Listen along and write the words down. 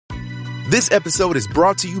This episode is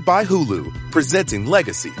brought to you by Hulu, presenting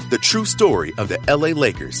Legacy, the true story of the LA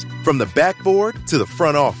Lakers. From the backboard to the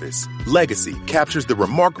front office, Legacy captures the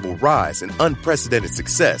remarkable rise and unprecedented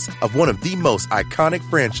success of one of the most iconic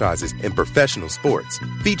franchises in professional sports.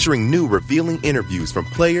 Featuring new revealing interviews from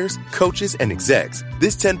players, coaches, and execs,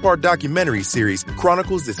 this 10-part documentary series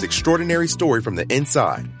chronicles this extraordinary story from the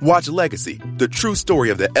inside. Watch Legacy, the true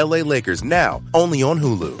story of the LA Lakers, now only on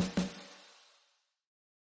Hulu.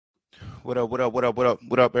 What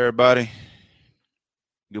up, everybody?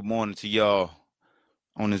 Good morning to y'all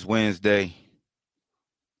on this Wednesday.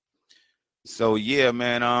 So, yeah,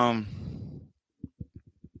 man, I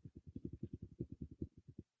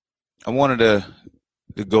wanted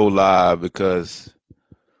to go live because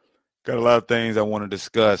got a lot of things I want to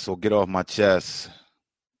discuss or get off my chest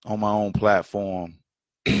on my own platform.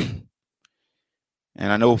 And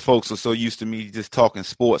I know folks are so used to me just talking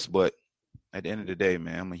sports, but at the end of the day,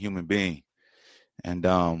 man, I'm a human being. And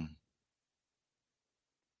I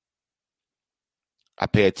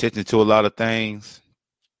pay attention to a lot of things.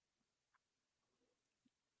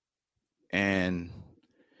 And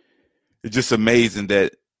it's just amazing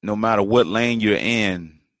that no matter what lane you're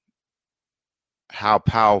in, how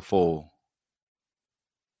powerful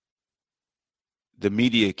the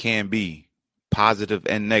media can be, positive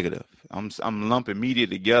and negative. I'm lumping media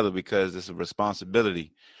together because it's a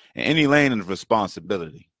responsibility. And any lane is a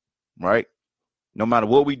responsibility, right? No matter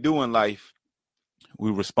what we do in life,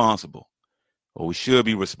 we're responsible, or we should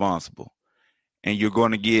be responsible. And you're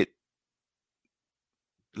going to get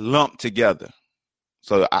lumped together.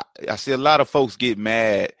 So I see a lot of folks get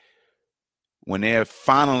mad when they're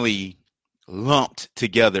finally lumped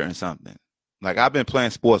together in something. Like, I've been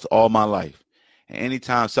playing sports all my life. And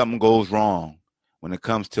anytime something goes wrong when it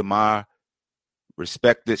comes to my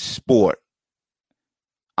respected sport,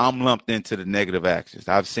 I'm lumped into the negative actions.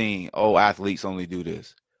 I've seen, athletes only do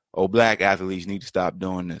this. Black athletes need to stop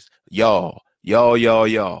doing this. Y'all.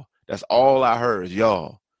 That's all I heard is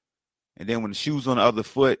y'all. And then when the shoe's on the other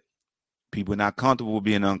foot, people are not comfortable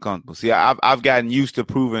being uncomfortable. See, I've gotten used to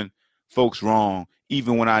proving folks wrong,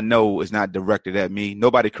 even when I know it's not directed at me.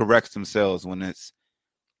 Nobody corrects themselves when it's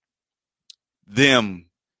them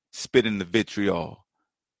spitting the vitriol.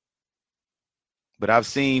 But I've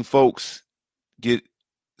seen folks get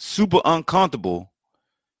super uncomfortable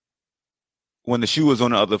when the shoe is on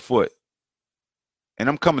the other foot. And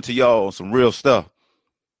I'm coming to y'all on some real stuff.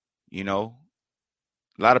 You know,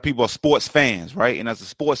 a lot of people are sports fans, right? And as a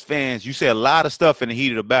sports fans, you say a lot of stuff in the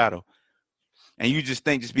heat of the battle. And you just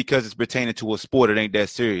think just because it's pertaining to a sport, it ain't that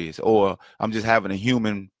serious. Or I'm just having a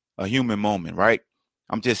human moment, right?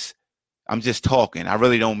 I'm just talking. I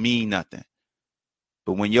really don't mean nothing.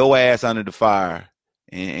 But when your ass under the fire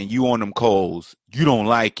and you on them coals, you don't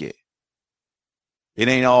like it. It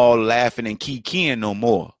ain't all laughing and kikiing no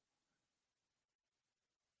more.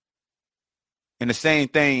 And the same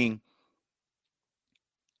thing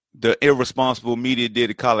the irresponsible media did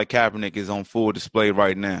to Colin Kaepernick is on full display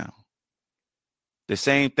right now. The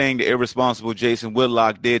same thing the irresponsible Jason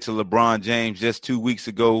Whitlock did to LeBron James just 2 weeks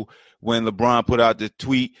ago when LeBron put out the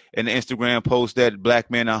tweet and the Instagram post that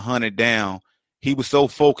black men are hunted down. He was so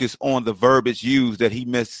focused on the verbiage used that he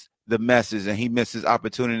missed the message, and he missed his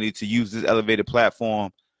opportunity to use this elevated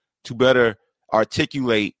platform to better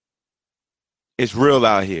articulate it's real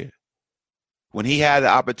out here. When he had the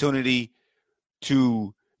opportunity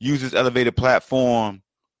to use this elevated platform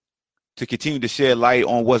to continue to shed light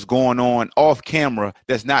on what's going on off camera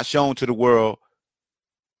that's not shown to the world,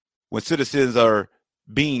 when citizens are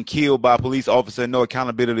being killed by a police officer and no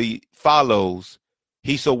accountability follows,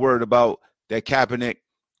 he's so worried about that Kaepernick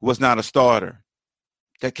was not a starter,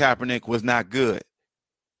 that Kaepernick was not good.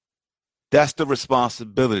 That's the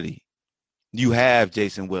responsibility you have,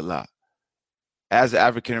 Jason Whitlock, as an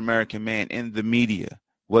African-American man in the media,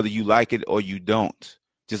 whether you like it or you don't.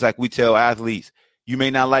 Just like we tell athletes, you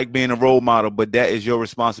may not like being a role model, but that is your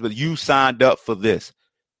responsibility. You signed up for this.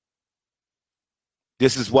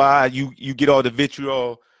 This is why you get all the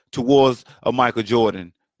vitriol towards a Michael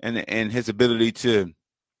Jordan and his ability to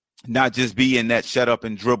not just be in that shut up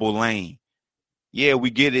and dribble lane. Yeah,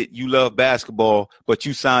 we get it. You love basketball, but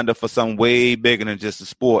you signed up for something way bigger than just a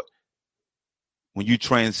sport. When you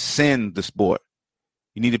transcend the sport,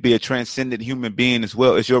 you need to be a transcendent human being as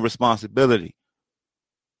well. It's your responsibility.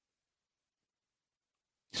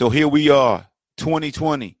 So here we are,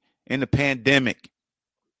 2020, in the pandemic,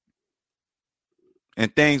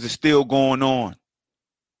 and things are still going on.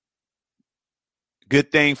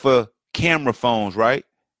 Good thing for camera phones, right?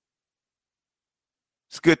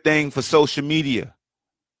 It's a good thing for social media.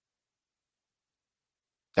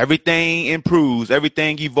 Everything improves,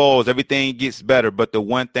 everything evolves, everything gets better, but the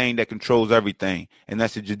one thing that controls everything, and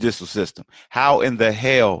that's the judicial system. How in the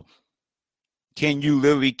hell can you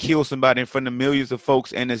literally kill somebody in front of millions of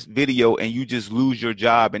folks in this video and you just lose your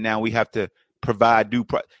job and now we have to provide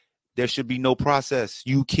there should be no process.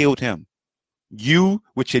 You killed him. You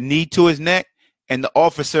with your knee to his neck and the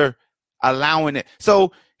officer allowing it.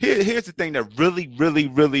 So here's the thing that really, really,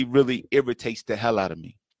 really, really irritates the hell out of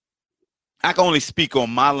me. I can only speak on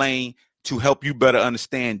my lane to help you better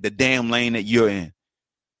understand the damn lane that you're in.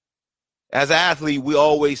 As an athlete, we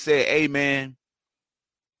always say, hey, man,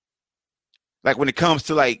 like when it comes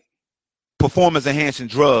to like performance enhancing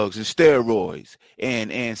drugs and steroids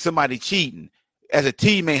and somebody cheating, as a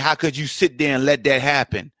teammate, how could you sit there and let that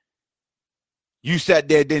happen? You sat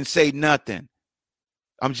there, didn't say nothing.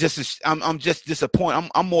 I'm just disappointed.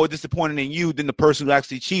 I'm more disappointed in you than the person who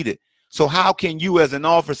actually cheated. So how can you as an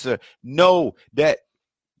officer know that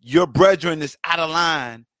your brethren is out of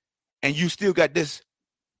line and you still got this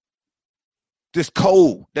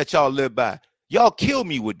code that y'all live by? Y'all kill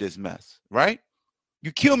me with this mess, right?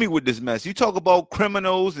 You kill me with this mess. You talk about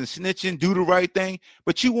criminals and snitching, do the right thing,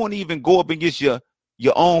 but you won't even go up against your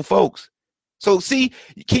own folks. So see,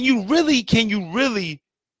 can you really,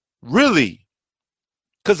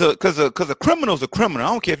 because a criminal's a criminal. I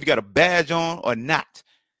don't care if you got a badge on or not.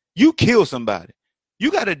 You kill somebody.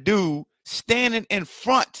 You got a dude standing in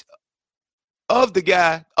front of the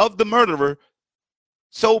guy, of the murderer,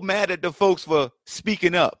 so mad at the folks for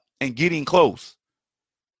speaking up and getting close.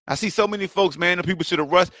 I see so many folks, man, the people should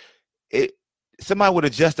have rushed. Somebody would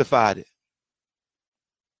have justified it.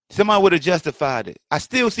 Somebody would have justified it. I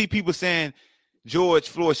still see people saying George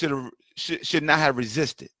Floyd should not have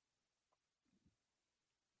resisted.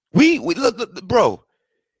 We look, bro.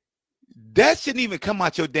 That shouldn't even come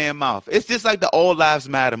out your damn mouth. It's just like the All Lives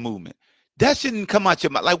Matter movement. That shouldn't come out your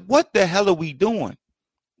mouth. Like, what the hell are we doing?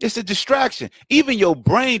 It's a distraction. Even your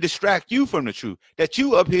brain distracts you from the truth. That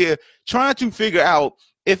you up here trying to figure out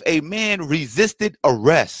if a man resisted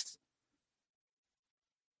arrest.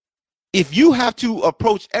 If you have to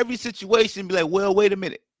approach every situation and be like, well, wait a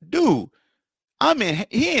minute, dude,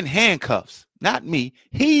 he in handcuffs, not me.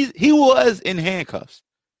 He was in handcuffs.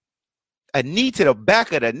 A knee to the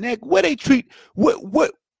back of the neck. What they treat?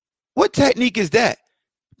 What technique is that?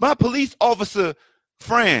 My police officer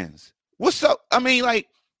friends. What's up? I mean, like,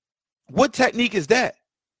 what technique is that?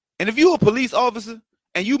 And if you're a police officer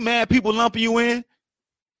and you mad people lumping you in,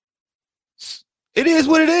 it is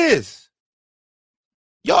what it is.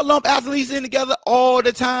 Y'all lump athletes in together all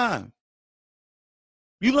the time.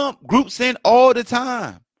 You lump groups in all the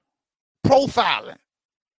time. Profiling.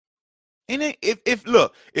 And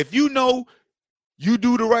if you know you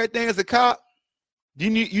do the right thing as a cop, you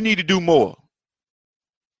need to do more.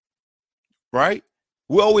 Right?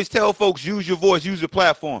 We always tell folks, use your voice, use your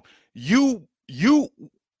platform. You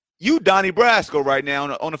Donnie Brasco right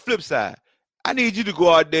now on the flip side. I need you to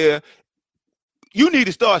go out there. You need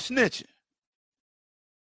to start snitching.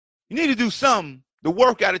 You need to do something. The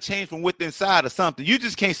work got to change from within inside or something. You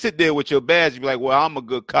just can't sit there with your badge and be like, well, I'm a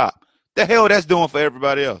good cop. The hell that's doing for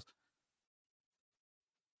everybody else?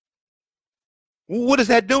 What is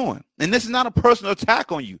that doing? And this is not a personal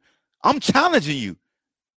attack on you. I'm challenging you.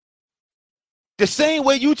 The same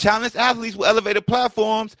way you challenge athletes with elevated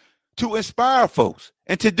platforms to inspire folks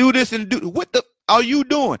and to do this and do what the are you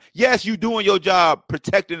doing? Yes, you doing your job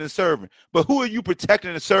protecting and serving, but who are you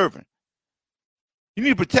protecting and serving? You need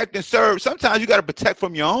to protect and serve. Sometimes you got to protect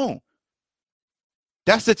from your own.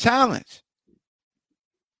 That's the challenge.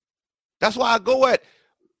 That's why I go at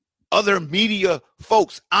other media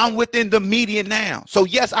folks. I'm within the media now. So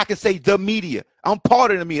yes, I can say the media. I'm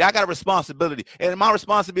part of the media. I got a responsibility. And my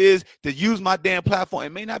responsibility is to use my damn platform.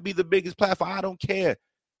 It may not be the biggest platform. I don't care.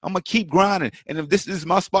 I'm going to keep grinding. And if this is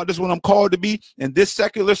my spot, this is what I'm called to be in this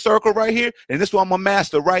secular circle right here. And this is what I'm a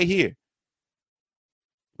master right here.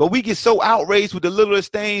 But we get so outraged with the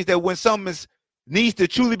littlest things that when something needs to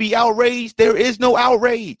truly be outraged, there is no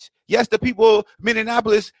outrage. Yes, the people of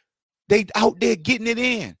Minneapolis, they out there getting it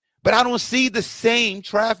in. But I don't see the same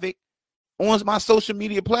traffic on my social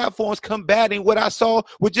media platforms combating what I saw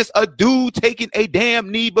with just a dude taking a damn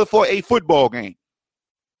knee before a football game.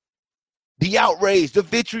 The outrage, the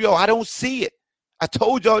vitriol, I don't see it. I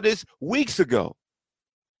told y'all this weeks ago.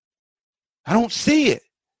 I don't see it.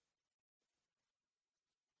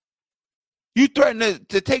 You threaten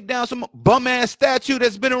to take down some bum-ass statue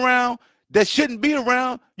that's been around that shouldn't be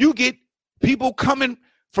around. You get people coming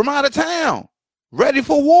from out of town ready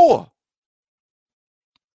for war.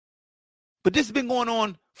 But this has been going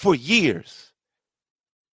on for years.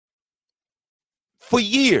 For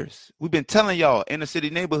years, we've been telling y'all inner city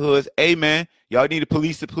neighborhoods, hey, man, y'all need to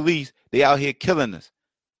police the police. They out here killing us.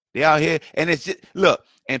 They out here. And it's just, look,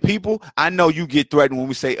 and people, I know you get threatened when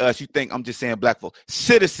we say us. You think I'm just saying black folks.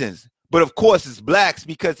 Citizens. But of course, it's blacks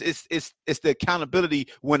because it's the accountability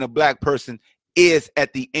when a black person is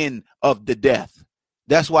at the end of the death.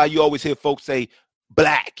 That's why you always hear folks say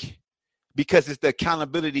black, because it's the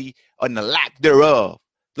accountability and the lack thereof.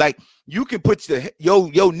 Like, you can put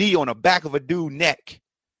your knee on the back of a dude's neck,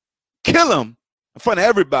 kill him in front of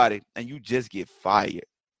everybody, and you just get fired.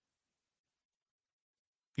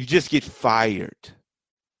 You just get fired.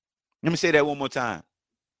 Let me say that one more time.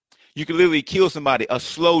 You can literally kill somebody, a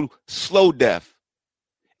slow death,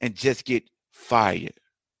 and just get fired.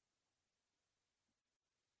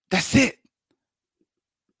 That's it.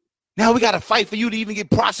 Now we got to fight for you to even get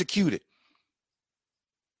prosecuted.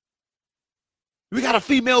 We got a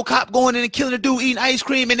female cop going in and killing a dude eating ice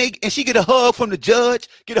cream, and she get a hug from the judge,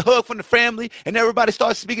 get a hug from the family, and everybody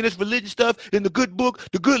starts speaking this religious stuff in the good book,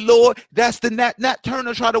 the good Lord. That's the Nat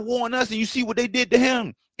Turner try to warn us, and you see what they did to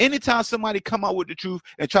him. Anytime somebody come out with the truth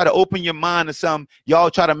and try to open your mind to something,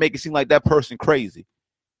 y'all try to make it seem like that person crazy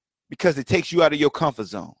because it takes you out of your comfort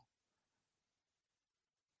zone.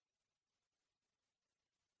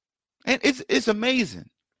 And it's amazing.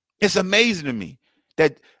 It's amazing to me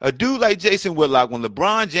that a dude like Jason Whitlock, when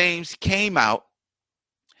LeBron James came out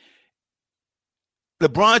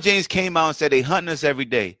and said they hunting us every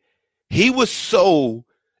day. He was so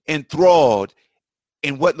enthralled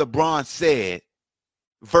in what LeBron said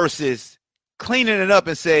versus cleaning it up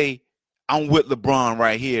and say, I'm with LeBron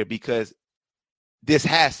right here because this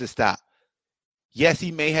has to stop. Yes,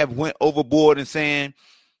 he may have went overboard in saying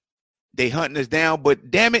they hunting us down,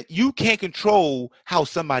 but damn it, you can't control how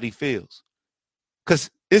somebody feels.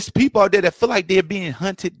 Because it's people out there that feel like they're being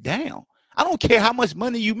hunted down. I don't care how much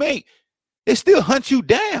money you make. They still hunt you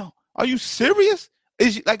down. Are you serious?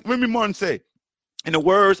 Is like Remy Martin said, in the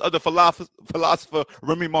words of the philosopher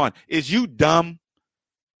Remy Martin, is you dumb?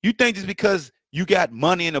 You think just because you got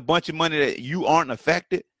money and a bunch of money that you aren't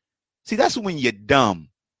affected? See, that's when you're dumb.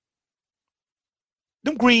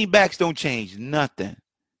 Them greenbacks don't change nothing.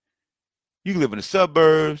 You can live in the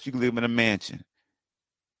suburbs. You can live in a mansion.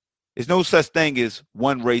 There's no such thing as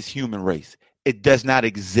one race, human race. It does not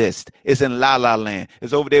exist. It's in La La Land.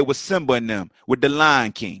 It's over there with Simba and them, with the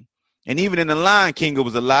Lion King. And even in the Lion King, it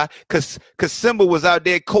was a lie because Simba was out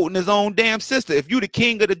there courting his own damn sister. If you the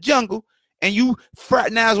king of the jungle and you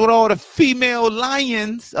fraternize with all the female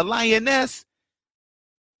lions, a lioness,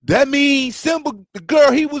 that means Simba, the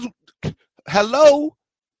girl, he was, hello?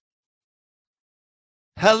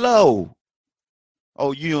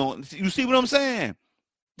 Oh, you see what I'm saying?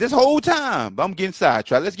 This whole time, I'm getting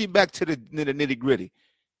sidetracked. Let's get back to the nitty gritty.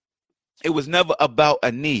 It was never about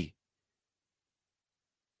a knee.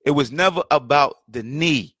 It was never about the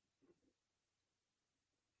knee.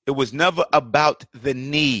 It was never about the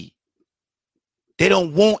knee. They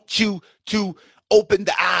don't want you to open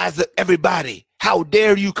the eyes of everybody. How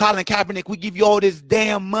dare you, Colin Kaepernick? We give you all this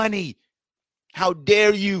damn money. How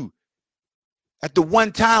dare you? At the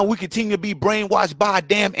one time, we continue to be brainwashed by a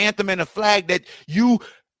damn anthem and a flag that you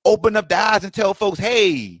open up the eyes and tell folks,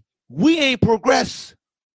 hey, we ain't progress.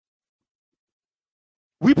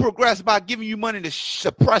 We progress by giving you money to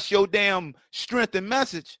suppress your damn strength and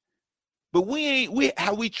message. But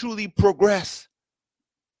have we truly progressed?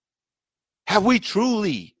 Have we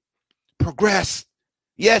truly progressed?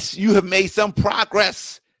 Yes, you have made some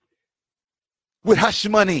progress with hush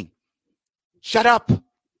money. Shut up.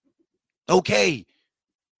 Okay.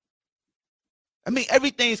 I mean,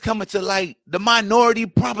 everything's coming to light. The minority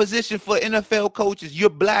proposition for NFL coaches. You're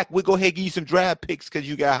black. We'll go ahead and give you some draft picks because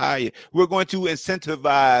you got hired. We're going to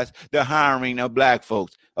incentivize the hiring of black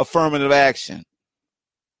folks. Affirmative action.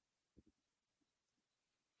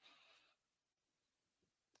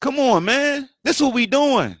 Come on, man. This is what we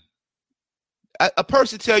doing. A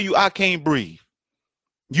person tell you, I can't breathe.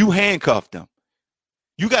 You handcuff them.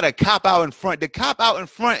 You got a cop out in front. The cop out in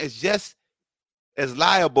front is just as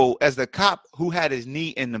liable as the cop who had his knee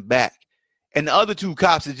in the back. And the other two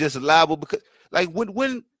cops are just liable because, like, when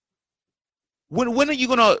are you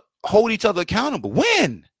going to hold each other accountable?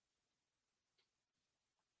 When?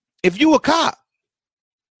 If you a cop.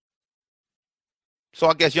 So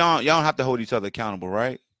I guess y'all don't have to hold each other accountable,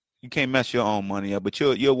 right? You can't mess your own money up, but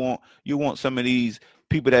you want some of these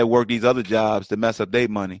people that work these other jobs to mess up their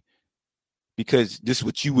money. Because this is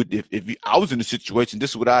what you would, if I was in the situation, this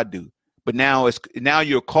is what I'd do. But now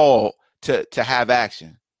you're called to have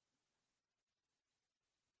action.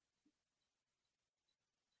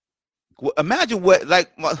 Imagine what,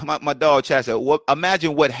 like my dog Chad said,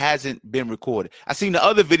 imagine what hasn't been recorded. I seen the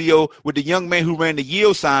other video with the young man who ran the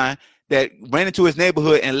yield sign that ran into his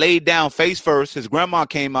neighborhood and laid down face first. His grandma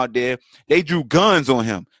came out there. They drew guns on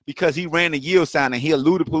him because he ran the yield sign and he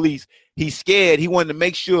eluded police. He's scared. He wanted to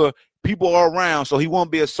make sure people are around so he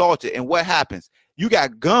won't be assaulted. And what happens? You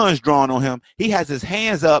got guns drawn on him. He has his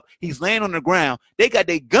hands up. He's laying on the ground. They got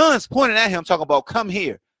their guns pointed at him talking about, come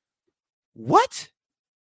here. What?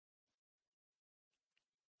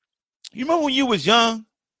 You remember when you was young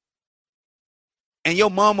and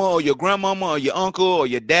your mama or your grandmama or your uncle or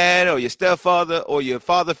your dad or your stepfather or your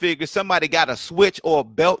father figure, somebody got a switch or a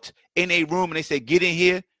belt in a room and they say, get in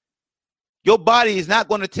here? Your body is not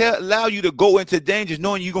going to allow you to go into danger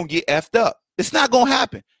knowing you're going to get effed up. It's not going to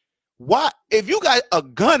happen. Why? If you got a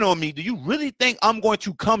gun on me, do you really think I'm going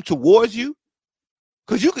to come towards you?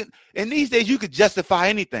 Because you can, in these days, you could justify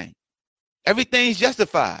anything. Everything's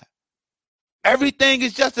justified. Everything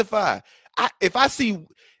is justified. If I see,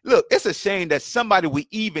 look, it's a shame that somebody would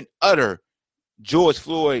even utter George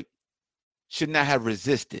Floyd should not have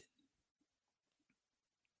resisted.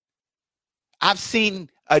 I've seen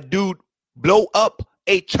a dude blow up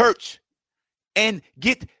a church and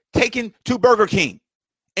get taken to Burger King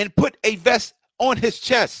and put a vest on his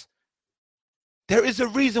chest. There is a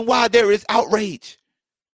reason why there is outrage.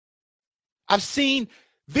 I've seen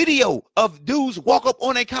video of dudes walk up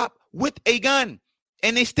on a cop with a gun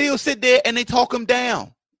and they still sit there and they talk him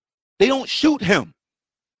down. They don't shoot him.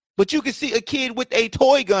 But you can see a kid with a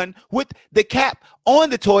toy gun with the cap on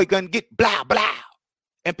the toy gun get blah, blah.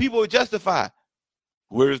 And people are justified.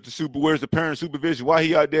 Where's the parent supervision? Why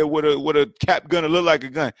he out there with a cap gun that look like a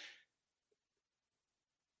gun?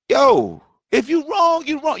 Yo, if you're wrong,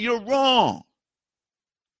 you're wrong. You're wrong.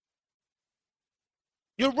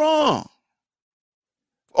 You're wrong.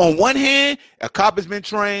 On one hand, a cop has been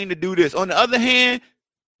trained to do this. On the other hand,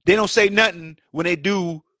 they don't say nothing when they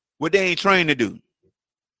do what they ain't trained to do.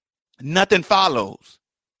 Nothing follows.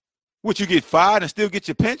 What, you get fired and still get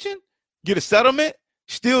your pension? Get a settlement?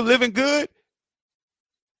 Still living good?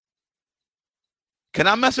 Can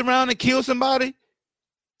I mess around and kill somebody?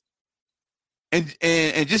 And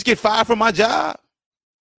just get fired from my job?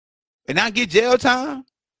 And not get jail time?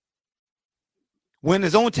 When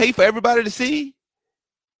it's on tape for everybody to see?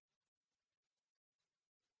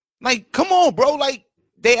 Like, come on, bro. Like,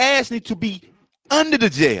 they asked me to be under the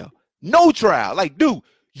jail. No trial. Like, dude,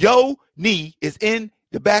 your knee is in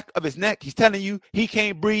the back of his neck. He's telling you he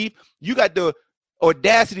can't breathe. You got the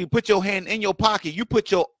audacity to put your hand in your pocket. You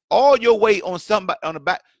put all your weight on somebody on the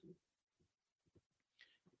back.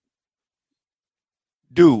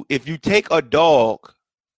 Dude, if you take a dog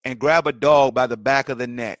and grab a dog by the back of the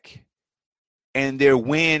neck and their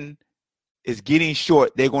wind is getting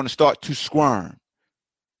short, they're going to start to squirm.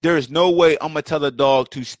 There is no way I'm going to tell a dog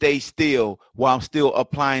to stay still while I'm still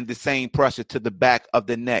applying the same pressure to the back of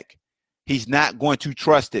the neck. He's not going to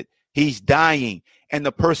trust it. He's dying. And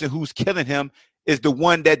the person who's killing him is the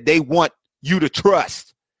one that they want you to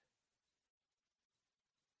trust.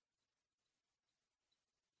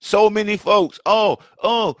 So many folks,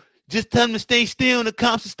 just tell them to stay still and the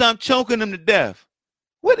cops will stop choking them to death.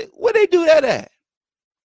 Where they do that at?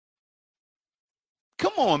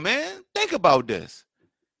 Come on, man. Think about this.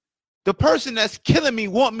 The person that's killing me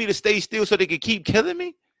want me to stay still so they can keep killing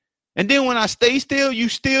me? And then when I stay still, you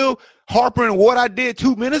still harping what I did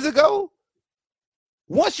 2 minutes ago?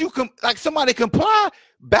 Once you somebody comply,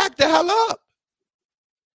 back the hell up.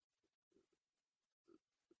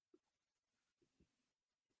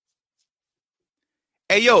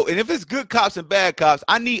 Hey, yo, and if it's good cops and bad cops,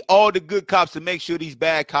 I need all the good cops to make sure these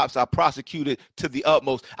bad cops are prosecuted to the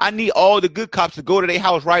utmost. I need all the good cops to go to their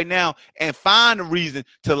house right now and find a reason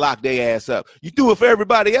to lock their ass up. You do it for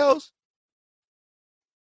everybody else.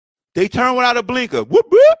 They turn without a blinker. Whoop,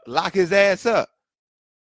 whoop, lock his ass up.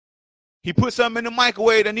 He put something in the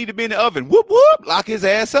microwave that need to be in the oven. Whoop, whoop, lock his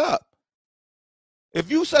ass up.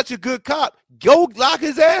 If you such a good cop, go lock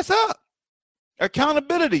his ass up.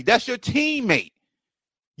 Accountability, that's your teammate.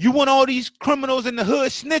 You want all these criminals in the hood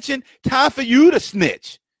snitching? Time for you to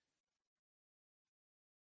snitch.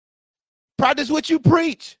 Practice what you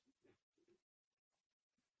preach.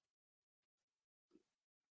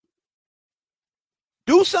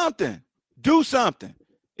 Do something. Do something.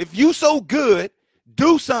 If you so good,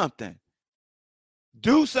 do something.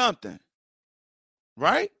 Do something.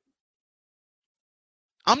 Right?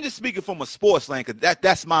 I'm just speaking from a sports lane because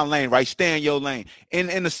that's my lane, right? Stay in your lane.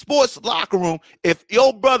 In the sports locker room, if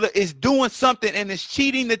your brother is doing something and is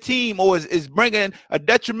cheating the team or is bringing a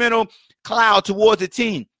detrimental cloud towards the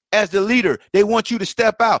team, as the leader. They want you to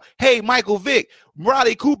step out. Hey, Michael Vick,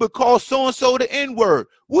 Riley Cooper calls so-and-so the N-word.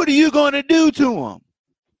 What are you going to do to him?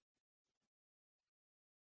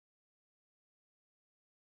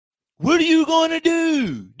 What are you going to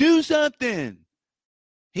do? Do something.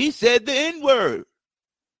 He said the N-word.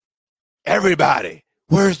 Everybody,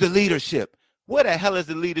 where's the leadership? Where the hell is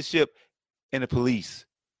the leadership in the police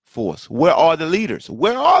force? Where are the leaders?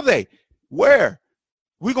 Where are they? Where?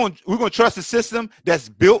 We're gonna trust a system that's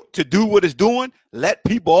built to do what it's doing, let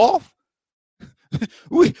people off?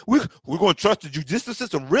 we're gonna trust the judicial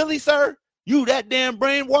system. Really, sir? You that damn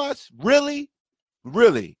brainwashed? Really?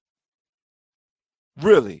 Really?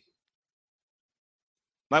 Really?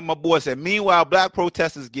 Like my boy said, meanwhile, black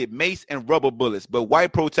protesters get mace and rubber bullets, but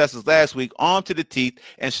white protesters last week armed to the teeth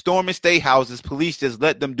and storming state houses. Police just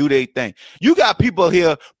let them do their thing. You got people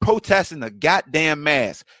here protesting a goddamn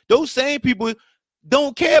mask. Those same people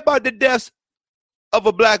don't care about the deaths of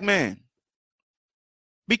a black man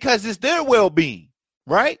because it's their well-being,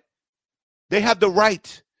 right? They have the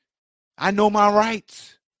right. I know my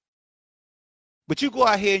rights. But you go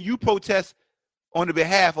out here and you protest on the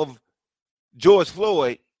behalf of George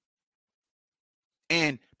Floyd,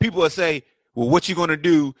 and people will say, well, what you going to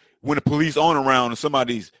do when the police aren't around and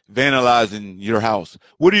somebody's vandalizing your house?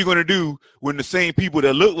 What are you going to do when the same people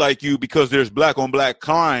that look like you, because there's black on black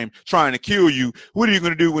crime trying to kill you, what are you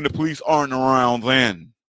going to do when the police aren't around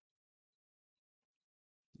then?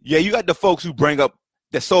 Yeah, you got the folks who bring up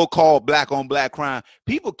the so-called black on black crime.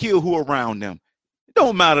 People kill who are around them. It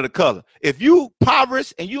don't matter the color. If you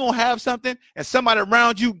impoverished and you don't have something and somebody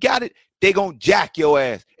around you got it, they gonna jack your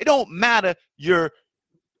ass. It don't matter your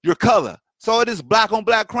color. So it is black on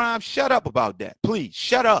black crime. Shut up about that. Please,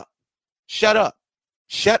 shut up. Shut up.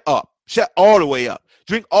 Shut up. Shut all the way up.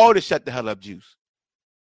 Drink all the shut the hell up juice.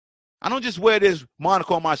 I don't just wear this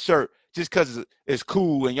moniker on my shirt just because it's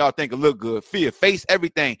cool and y'all think it look good. Face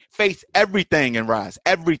everything. Face everything and rise.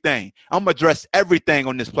 Everything. I'm going to address everything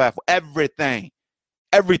on this platform. Everything.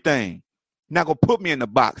 Everything. Not going to put me in the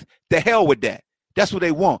box. The hell with that. That's what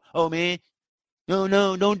they want. Oh, man.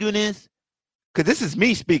 No, don't do this. Because this is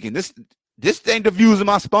me speaking. This ain't the views of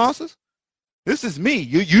my sponsors. This is me.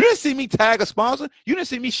 You didn't see me tag a sponsor. You didn't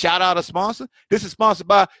see me shout out a sponsor. This is sponsored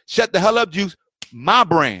by Shut the Hell Up Juice, my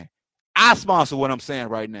brand. I sponsor what I'm saying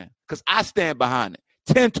right now because I stand behind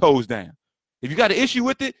it, 10 toes down. If you got an issue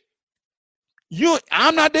with it,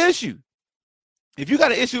 I'm not the issue. If you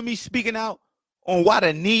got an issue with me speaking out on why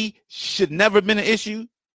the knee should never have been an issue,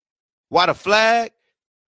 why the flag,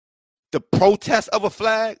 the protest of a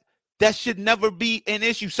flag, that should never be an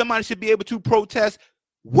issue. Somebody should be able to protest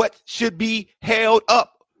what should be held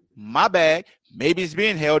up. My bad. Maybe it's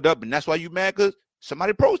being held up, and that's why you mad because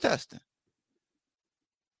somebody protesting.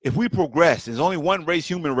 If we progress, there's only one race,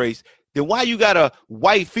 human race, then why you got a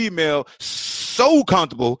white female so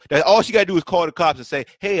comfortable that all she got to do is call the cops and say,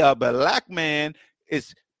 hey, a black man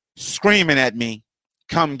is screaming at me.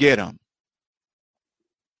 Come get him.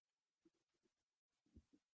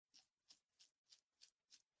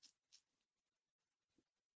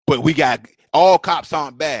 But we got all cops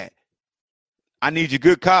aren't bad. I need you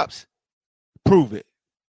good cops. Prove it.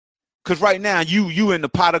 Because right now, you in the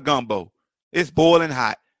pot of gumbo. It's boiling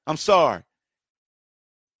hot. I'm sorry.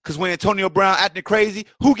 Because when Antonio Brown acting crazy,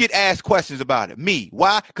 who get asked questions about it? Me.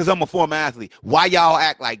 Why? Because I'm a former athlete. Why y'all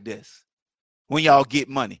act like this when y'all get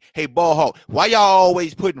money? Hey, Ball Hawk, why y'all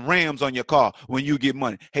always putting rims on your car when you get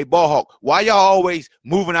money? Hey, Ball Hawk, why y'all always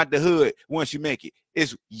moving out the hood once you make it?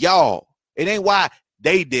 It's y'all. It ain't why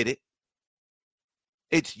they did it.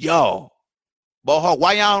 It's y'all. Ball Hawk,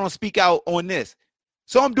 why y'all don't speak out on this?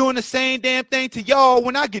 So I'm doing the same damn thing to y'all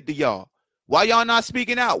when I get to y'all. Why y'all not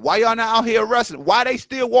speaking out? Why y'all not out here arresting? Why they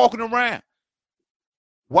still walking around?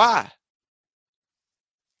 Why? I'm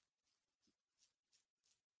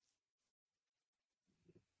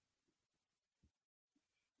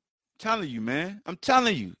telling you, man. I'm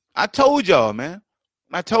telling you. I told y'all, man.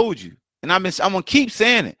 I told you. And I'm going to keep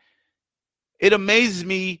saying it. It amazes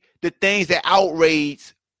me the things that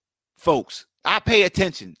outrage folks. I pay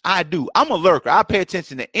attention. I do. I'm a lurker. I pay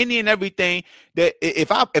attention to any and everything that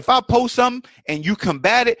if I post something and you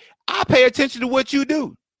combat it, I pay attention to what you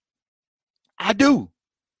do. I do.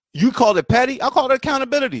 You call it petty. I call it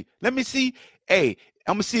accountability. Let me see. Hey,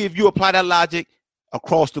 I'm going to see if you apply that logic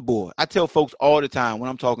across the board. I tell folks all the time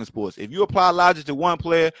when I'm talking sports, if you apply logic to one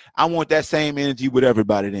player, I want that same energy with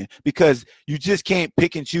everybody then, because you just can't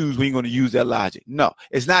pick and choose when you're going to use that logic. No,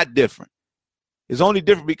 it's not different. It's only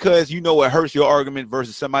different because you know it hurts your argument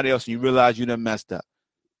versus somebody else and you realize you done messed up.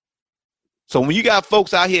 So when you got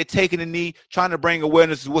folks out here taking the knee, trying to bring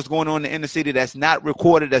awareness to what's going on in the inner city that's not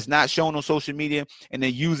recorded, that's not shown on social media, and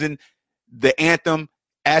then using the anthem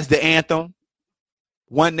as the anthem,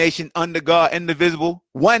 one nation under God, indivisible,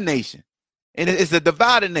 one nation. And it's a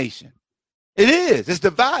divided nation. It is. It's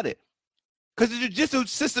divided. Because the judicial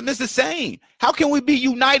system is the same. How can we be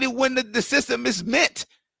united when the system is meant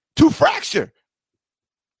to fracture?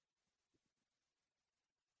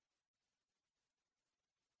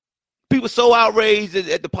 People so outraged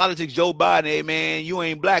at the politics, Joe Biden, hey, man, you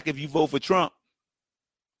ain't black if you vote for Trump.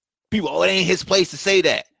 People, oh, it ain't his place to say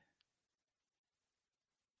that.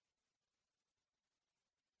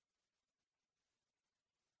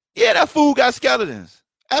 Yeah, that fool got skeletons.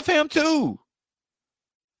 F him too.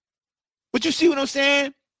 But you see what I'm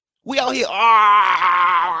saying? We out here,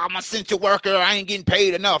 I'm an essential worker. I ain't getting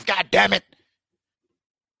paid enough. God damn it.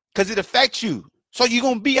 Because it affects you. So you're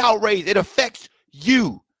going to be outraged. It affects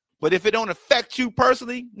you. But if it don't affect you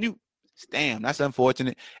personally, damn, that's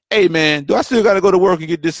unfortunate. Hey, man, do I still got to go to work and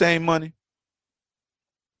get this same money?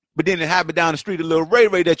 But then it happened down the street, a little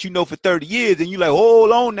Ray that you know for 30 years, and you like,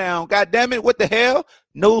 hold on now. God damn it, what the hell?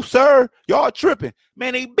 No, sir. Y'all tripping.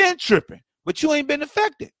 Man, they been tripping, but you ain't been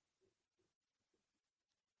affected.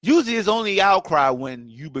 Usually it's only outcry when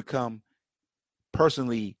you become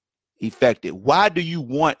personally affected. Why do you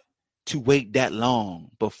want to wait that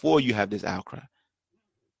long before you have this outcry?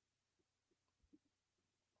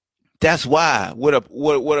 That's why with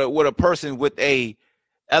a person with a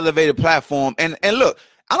elevated platform, and look,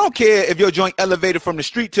 I don't care if your joint elevated from the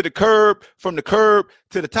street to the curb, from the curb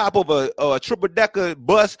to the top of a triple decker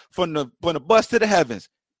bus, from the bus to the heavens.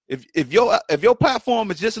 If your platform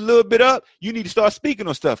is just a little bit up, you need to start speaking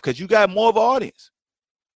on stuff because you got more of an audience.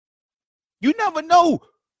 You never know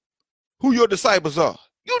who your disciples are.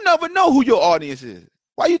 You never know who your audience is.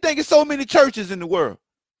 Why you think there's so many churches in the world?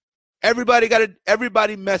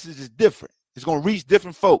 Everybody message is different. It's gonna reach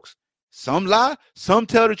different folks. Some lie, some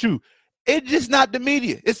tell the truth. It's just not the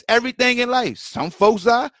media. It's everything in life. Some folks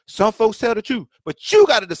lie, some folks tell the truth. But you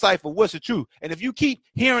got to decipher what's the truth. And if you keep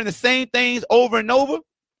hearing the same things over and over,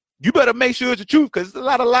 you better make sure it's the truth because there's a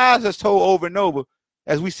lot of lies that's told over and over,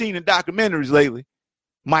 as we've seen in documentaries lately.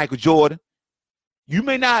 Michael Jordan. You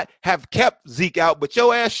may not have kept Zeke out, but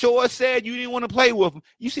your ass sure said you didn't want to play with him.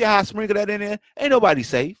 You see how I sprinkle that in there? Ain't nobody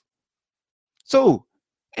safe. So,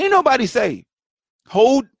 ain't nobody safe.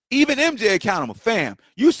 Hold even MJ accountable. Fam,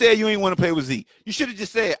 you said you ain't want to play with Zeke. You should have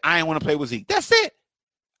just said, I ain't want to play with Zeke. That's it.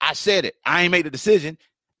 I said it. I ain't made a decision.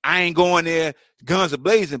 I ain't going there guns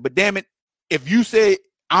a-blazing. But damn it, if you say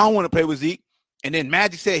I don't want to play with Zeke, and then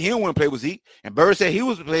Magic said he don't want to play with Zeke, and Bird said he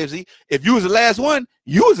was to play with Zeke, if you was the last one,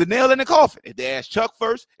 you was a nail in the coffin. If they asked Chuck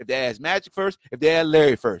first, if they asked Magic first, if they asked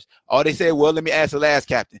Larry first, or they said, well, let me ask the last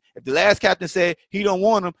captain. If the last captain said he don't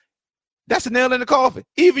want him, that's a nail in the coffin.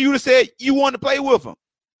 Even you would have said you want to play with him,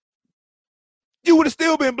 you would have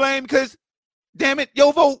still been blamed because, damn it,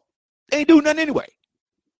 your vote ain't do nothing anyway.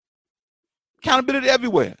 Accountability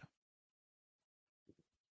everywhere.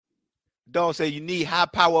 Dog say you need high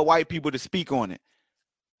power white people to speak on it.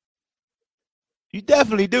 You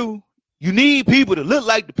definitely do. You need people to look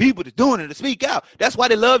like the people that's doing it to speak out. That's why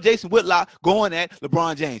they love Jason Whitlock going at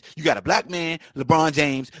LeBron James. You got a black man, LeBron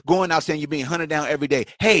James, going out saying you're being hunted down every day.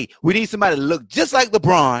 Hey, we need somebody to look just like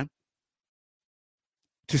LeBron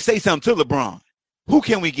to say something to LeBron. Who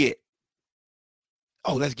can we get?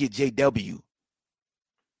 Oh, let's get JW.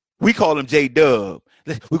 We call him J-Dub.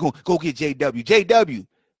 We're going to go get JW. JW,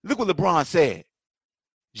 look what LeBron said.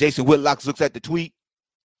 Jason Whitlock looks at the tweet.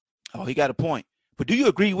 Oh, he got a point. But do you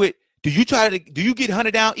agree with, do you get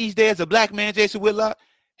hunted down each day as a black man, Jason Whitlock?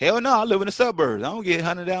 Hell no, I live in the suburbs. I don't get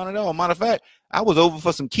hunted down at all. Matter of fact, I was over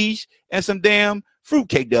for some quiche and some damn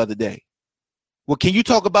fruitcake the other day. Well, can you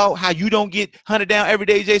talk about how you don't get hunted down every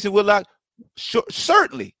day, Jason Whitlock? Sure,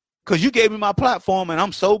 certainly, because you gave me my platform, and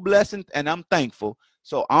I'm so blessed and I'm thankful.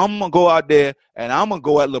 So I'm going to go out there, and I'm going to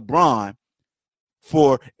go at LeBron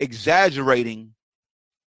for exaggerating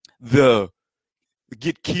the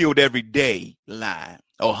get killed every day line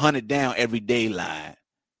or hunted down every day line.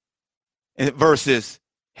 And versus,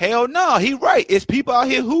 hell no, he right. It's people out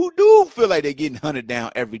here who do feel like they're getting hunted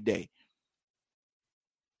down every day.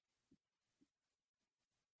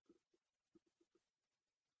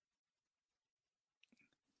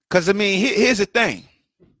 Because, I mean, here's the thing.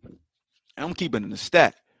 I'm keeping it in the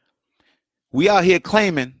stack. We out here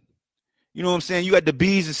claiming, you know what I'm saying? You got the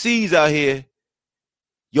B's and C's out here.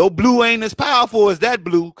 Your blue ain't as powerful as that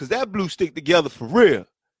blue because that blue stick together for real.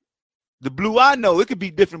 The blue I know, it could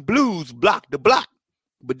be different blues block to block.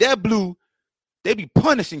 But that blue, they be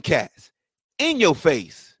punishing cats in your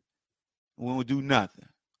face. We won't do nothing.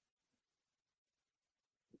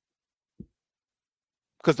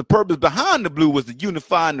 Because the purpose behind the blue was to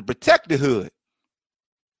unify and to protect the hood,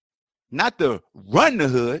 not to run the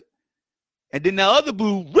hood. And then the other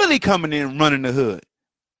blue really coming in running the hood.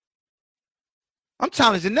 I'm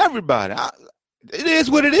challenging everybody. It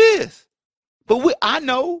is what it is. But I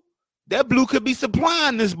know that blue could be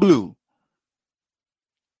supplying this blue.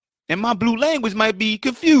 And my blue language might be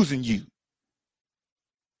confusing you.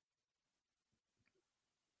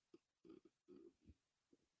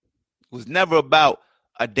 It was never about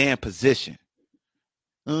a damn position.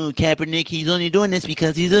 Oh, Kaepernick, he's only doing this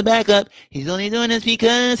because he's a backup. He's only doing this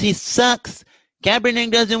because he sucks.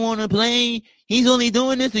 Kaepernick doesn't want to play. He's only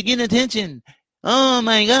doing this to get attention. Oh,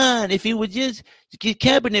 my God. If he would just get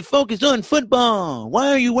Kaepernick focused on football,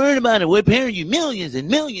 why are you worried about it? We're paying you millions and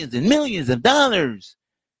millions and millions of dollars.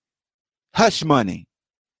 Hush money.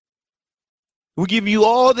 We give you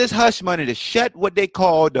all this hush money to shut what they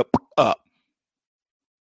call the up.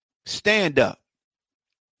 Stand up.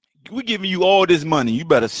 We're giving you all this money. You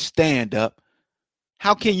better stand up.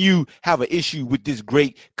 How can you have an issue with this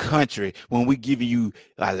great country when we giving you,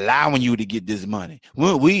 allowing you to get this money?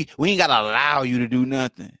 We ain't got to allow you to do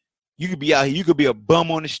nothing. You could be out here. You could be a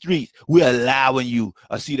bum on the streets. We're allowing you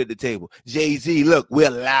a seat at the table. Jay-Z, look, we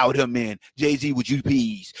allowed him in. Jay-Z, would you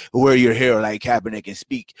please wear your hair like Kaepernick and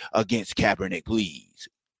speak against Kaepernick, please?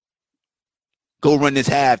 Go run this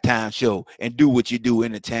halftime show and do what you do,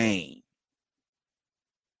 entertain.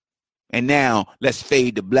 And now let's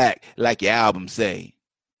fade to black like your album say.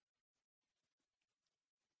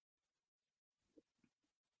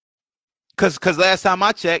 Cause last time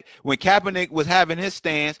I checked, when Kaepernick was having his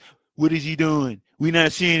stance, what is he doing? We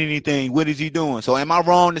not seeing anything. What is he doing? So am I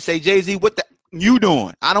wrong to say, Jay-Z, what the you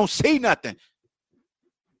doing? I don't see nothing.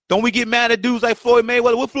 Don't we get mad at dudes like Floyd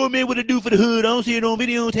Mayweather? What Floyd Mayweather do for the hood? I don't see it on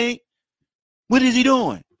videotape. What is he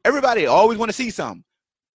doing? Everybody always want to see something.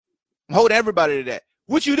 I'm holding everybody to that.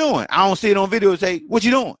 What you doing? I don't see it on videotape. What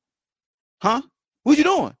you doing? Huh? What you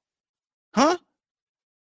doing? Huh?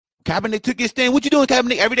 Kaepernick took his stand. What you doing,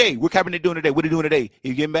 Kaepernick? Every day. What Kaepernick doing today? What he doing today?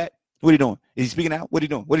 He getting back? What he doing? Is he speaking out? What he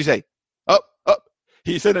doing? What he say? Up.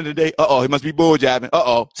 He said it today. He must be bull jabbing.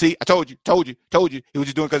 See, I told you. He was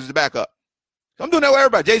just doing because it's a backup. I'm doing that with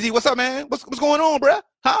everybody. Jay-Z, what's up, man? What's going on, bro?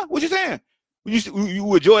 Huh? What you saying? You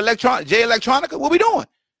with Jay Electronica? What we doing?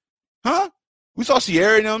 Huh? We saw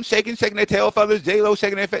Sierra and them shaking their tail feathers. J-Lo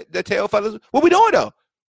shaking their tail feathers. What we doing, though?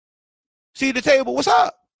 See the table. What's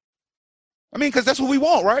up? I mean, because that's what we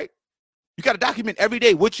want, right? You got to document every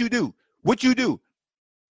day what you do. You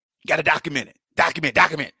got to document it. Document.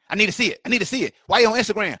 I need to see it. Why you on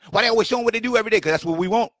Instagram? Why they always showing what they do every day? Because that's what we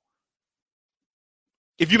want.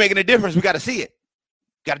 If you're making a difference, we got to see it.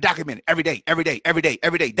 Got to document it every day.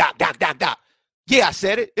 Doc. Yeah, I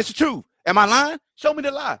said it. It's the truth. Am I lying? Show me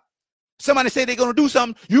the lie. Somebody say they're going to do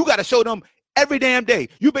something. You got to show them every damn day.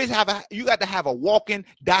 You basically you got to have a walking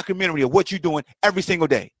documentary of what you're doing every single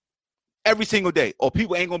day. Or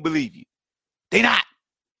people ain't going to believe you. They not.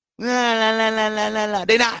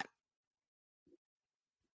 They not.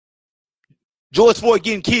 George Floyd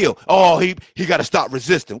getting killed. He got to stop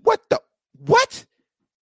resisting. What?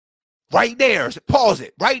 Right there. Pause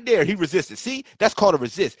it. Right there. He resisted. See, that's called a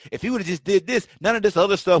resist. If he would have just did this, none of this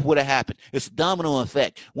other stuff would have happened. It's a domino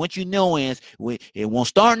effect. Once you know it won't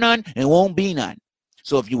start none, it won't be none.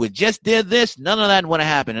 So if you would just did this, none of that would have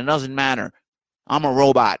happened. It doesn't matter. I'm a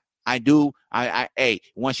robot.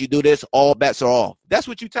 Once you do this, all bets are off. That's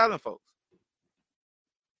what you're telling folks.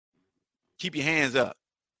 Keep your hands up.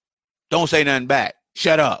 Don't say nothing back.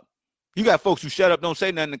 Shut up. You got folks who shut up, don't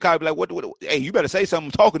say nothing. The car be like, what? Hey, you better say something.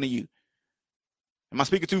 I'm talking to you. Am I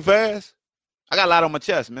speaking too fast? I got a lot on my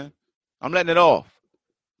chest, man. I'm letting it off.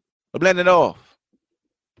 This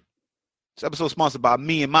episode is sponsored by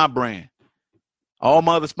me and my brand. All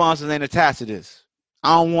my other sponsors ain't attached to this.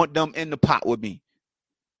 I don't want them in the pot with me.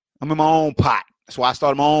 I'm in my own pot. That's why I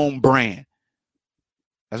started my own brand.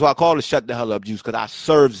 That's why I call it Shut the Hell Up Juice, because I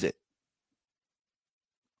serves it.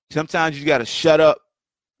 Sometimes you got to shut up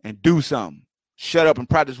and do something. Shut up and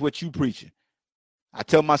practice what you preaching. I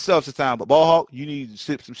tell myself sometimes, but Ballhawk, you need to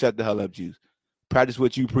sip some Shut the Hell Up Juice. Practice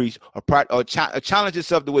what you preach, or challenge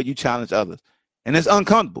yourself the way you challenge others. And it's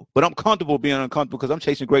uncomfortable, but I'm comfortable being uncomfortable because I'm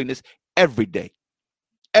chasing greatness every day.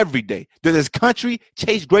 Every day. Does this country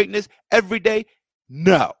chase greatness every day?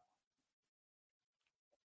 No.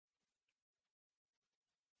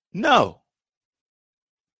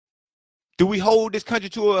 Do we hold this country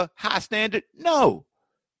to a high standard? No,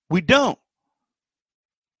 we don't.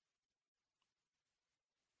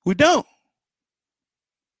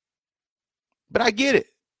 But I get it,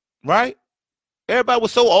 right? Everybody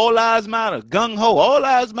was so all lives matter, gung ho, all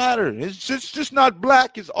lives matter. It's just not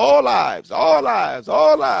black. It's all lives, all lives,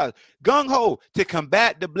 all lives, gung ho to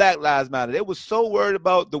combat the Black Lives Matter. They were so worried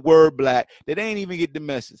about the word black that they ain't even get the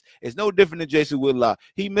message. It's no different than Jason Whitlock.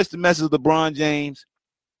 He missed the message of LeBron James,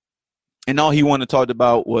 and all he wanted to talk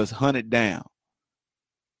about was hunt it down.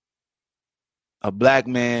 A black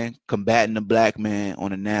man combating a black man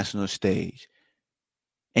on a national stage,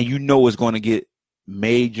 and you know it's going to get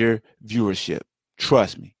major viewership.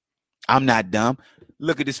 Trust me, I'm not dumb.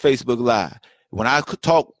 Look at this Facebook Live. When I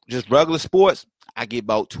talk just regular sports, I get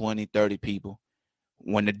about 20, 30 people.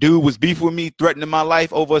 When the dude was beefing with me, threatening my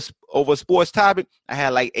life over a sports topic, I had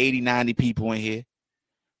like 80, 90 people in here.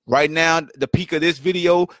 Right now, the peak of this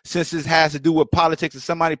video, since this has to do with politics and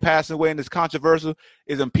somebody passing away and it's controversial,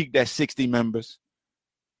 is on peak at 60 members.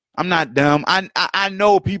 I'm not dumb. I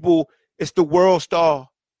know people, it's the world star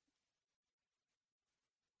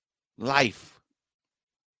life.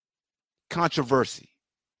 Controversy.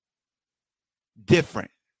 Different.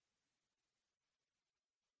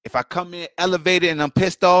 If I come in elevated and I'm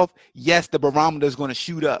pissed off, yes, the barometer is going to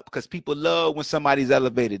shoot up because people love when somebody's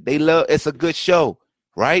elevated. They love, it's a good show,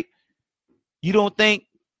 right? You don't think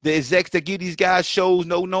the execs that give these guys shows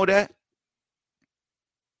know that?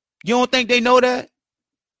 You don't think they know that?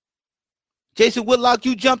 Jason Whitlock,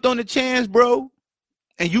 you jumped on the chance, bro.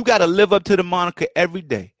 And you got to live up to the moniker every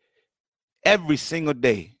day. Every single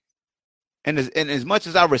day. And as much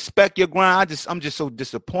as I respect your grind, I'm just so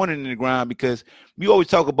disappointed in the grind because we always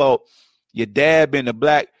talk about your dad being a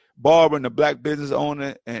black barber and a black business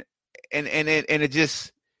owner, and it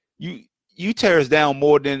just you tear us down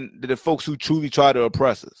more than the folks who truly try to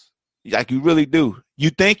oppress us. Like you really do. You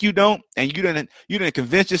think you don't, and you didn't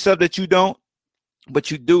convince yourself that you don't, but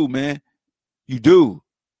you do, man. You do,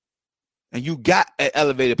 and you got an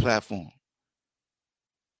elevated platform.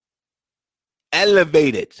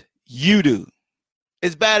 Elevated. You do.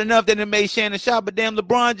 It's bad enough that it made Shannon Sharpe, but damn,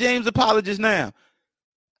 LeBron James apologist now.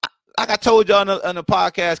 Like I told y'all on a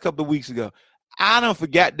podcast a couple of weeks ago, I don't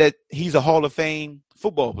forget that he's a Hall of Fame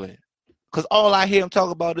football player. Because all I hear him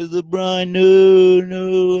talk about is LeBron,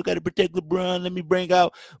 no, I got to protect LeBron. Let me bring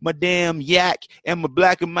out my damn yak and my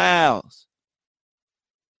Black and Miles.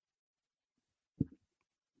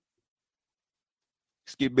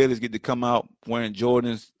 Skip Bayless get to come out wearing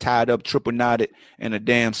Jordans, tied up, triple knotted, and a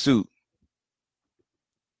damn suit.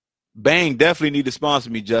 Bang definitely need to sponsor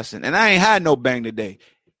me, Justin. And I ain't had no Bang today.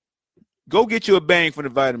 Go get you a Bang from the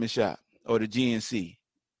Vitamin Shop or the GNC.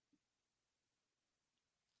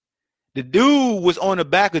 The dude was on the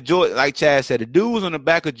back of George, like Chad said, the dude was on the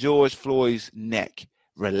back of George Floyd's neck,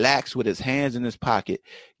 relaxed with his hands in his pocket,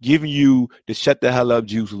 giving you the shut the hell up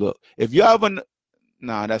juice look. If you ever,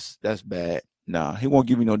 nah, that's bad. Nah, he won't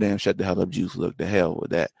give you no damn shut the hell up juice look. The hell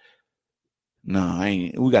with that. Nah,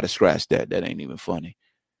 we got to scratch that. That ain't even funny.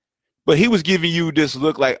 But he was giving you this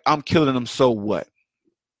look like, I'm killing him, so what?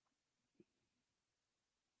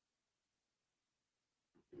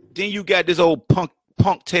 Then you got this old punk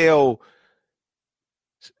tail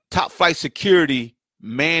top flight security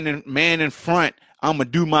man in front. I'm gonna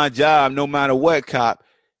do my job no matter what, cop.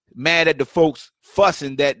 Mad at the folks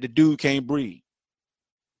fussing that the dude can't breathe.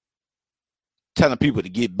 Telling people to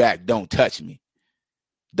get back, don't touch me.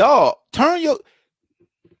 Dog, turn your...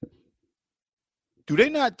 Do they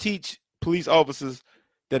not teach police officers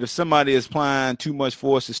that if somebody is applying too much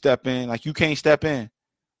force to step in, like you can't step in?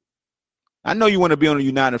 I know you want to be on the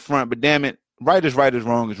united front, but damn it, right is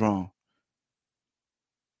wrong is wrong.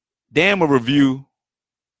 Damn a review.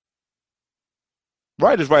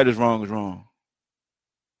 Right is wrong is wrong.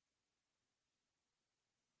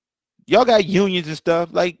 Y'all got unions and stuff.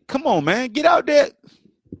 Like, come on, man. Get out there.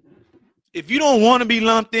 If you don't want to be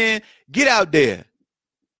lumped in, get out there.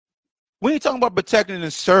 We ain't talking about protecting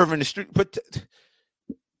and serving the street. But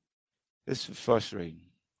this is frustrating.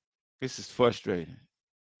 This is frustrating.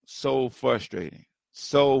 So frustrating.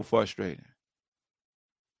 So frustrating.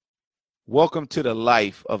 Welcome to the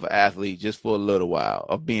life of an athlete just for a little while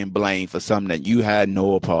of being blamed for something that you had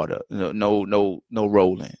no part of, no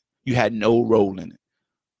role in. You had no role in it.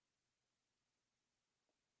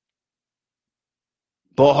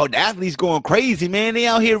 Boy, the athletes going crazy, man. They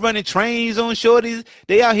out here running trains on shorties.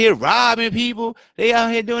 They out here robbing people. They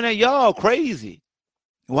out here doing that. Y'all crazy.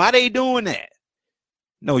 Why they doing that?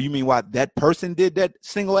 No, you mean why that person did that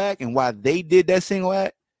single act and why they did that single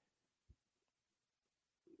act?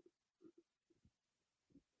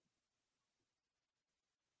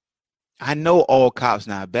 I know all cops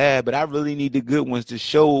not bad, but I really need the good ones to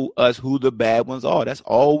show us who the bad ones are. That's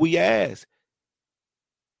all we ask.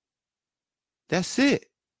 That's it.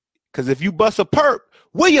 Because if you bust a perp,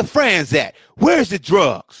 where your friends at? Where's the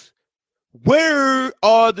drugs? Where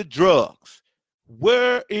are the drugs?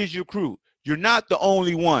 Where is your crew? You're not the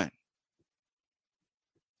only one.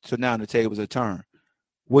 So now the tables are turned.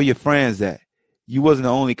 Where your friends at? You wasn't the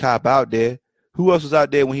only cop out there. Who else was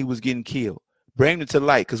out there when he was getting killed? Bring them to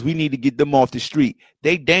light because we need to get them off the street.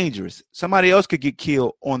 They dangerous. Somebody else could get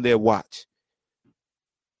killed on their watch.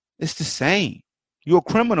 It's the same. You're a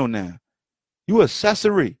criminal now. You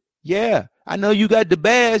accessory. Yeah, I know you got the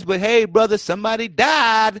badge, but hey, brother, somebody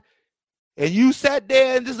died. And you sat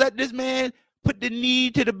there and just let this man put the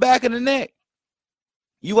knee to the back of the neck.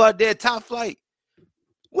 You out there top flight.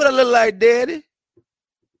 What I look like, daddy?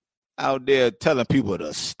 Out there telling people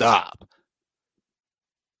to stop.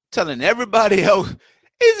 Telling everybody else.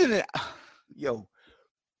 Isn't it? Yo,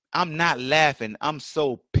 I'm not laughing. I'm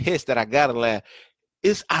so pissed that I gotta laugh.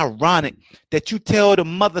 It's ironic that you tell the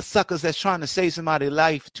mother suckers that's trying to save somebody's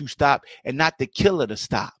life to stop and not the killer to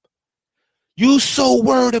stop. You so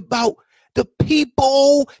worried about the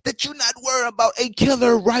people that you're not worried about a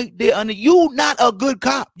killer right there under you. Not a good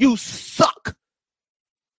cop. You suck.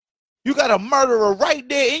 You got a murderer right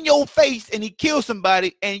there in your face and he killed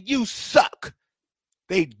somebody and you suck.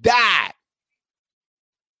 They died.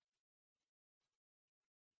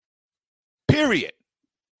 Period.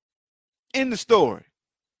 In the story.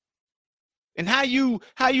 And how you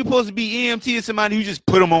supposed to be EMT to somebody who just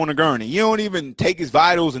put him on a gurney? You don't even take his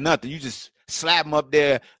vitals or nothing. You just slap him up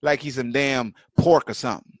there like he's some damn pork or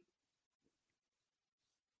something.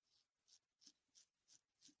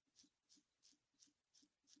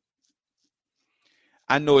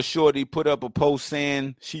 I know a shorty put up a post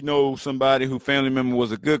saying she knows somebody who family member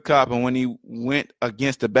was a good cop, and when he went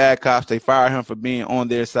against the bad cops, they fired him for being on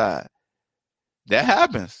their side. That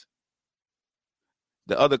happens.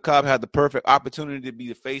 The other cop had the perfect opportunity to be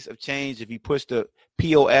the face of change if he pushed the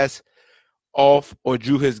POS off or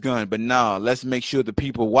drew his gun. But nah, let's make sure the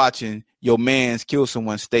people watching your mans kill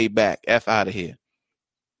someone stay back. F out of here.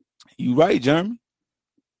 You right, Jeremy.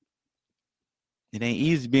 It ain't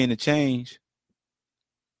easy being a change.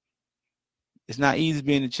 It's not easy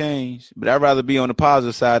being a change, but I'd rather be on the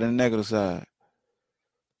positive side than the negative side.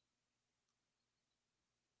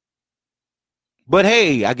 But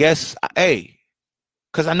hey, I guess,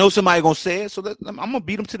 because I know somebody going to say it, so I'm going to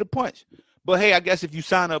beat them to the punch. But hey, I guess if you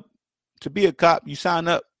sign up to be a cop, you sign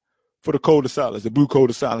up for the code of silence, the blue code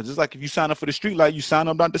of silence. Just like if you sign up for the street light, you sign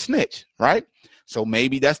up not to snitch, right? So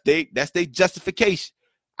maybe that's their justification.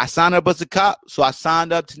 I signed up as a cop, so I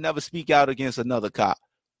signed up to never speak out against another cop.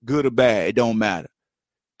 Good or bad, it don't matter.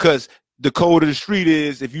 Because the code of the street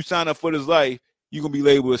is if you sign up for this life, you're going to be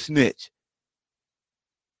labeled a snitch.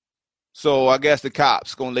 So I guess the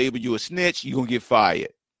cops going to label you a snitch, you're going to get fired.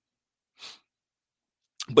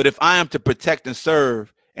 But if I am to protect and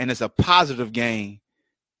serve and it's a positive gain,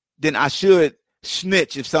 then I should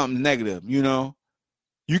snitch if something's negative, you know?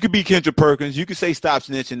 You could be Kendra Perkins. You could say stop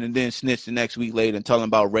snitching and then snitch the next week later and tell them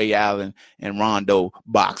about Ray Allen and Rondo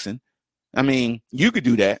boxing. I mean, you could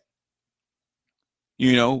do that.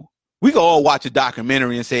 You know, we could all watch a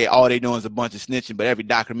documentary and say all they doing is a bunch of snitching, but every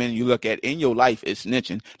documentary you look at in your life is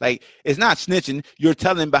snitching. Like, it's not snitching. You're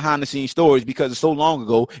telling behind the scenes stories because it's so long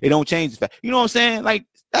ago, it don't change the fact. You know what I'm saying? Like,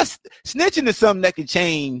 that's snitching is something that can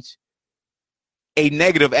change a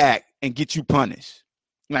negative act and get you punished.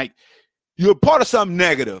 Like, you're part of something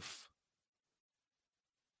negative.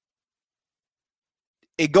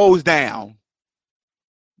 It goes down.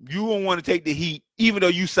 You don't want to take the heat, even though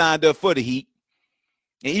you signed up for the heat.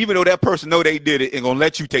 And even though that person know they did it and going to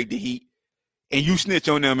let you take the heat, and you snitch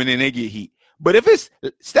on them and then they get heat. But if it's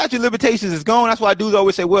statute of limitations is gone, that's why dudes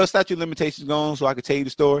always say, well, statute of limitations is gone, so I can tell you the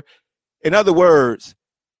story. In other words,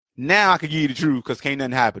 now I can give you the truth because can't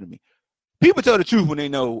nothing happen to me. People tell the truth when they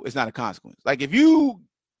know it's not a consequence. Like, if you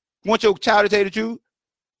want your child to tell you the truth,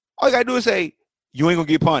 all you got to do is say, you ain't going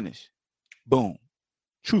to get punished. Boom.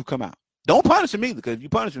 Truth come out. Don't punish me, because if you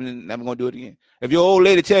punish me, then I'm going to do it again. If your old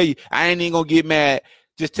lady tell you, I ain't even going to get mad,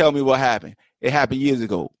 just tell me what happened. It happened years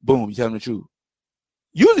ago. Boom, you tell them the truth.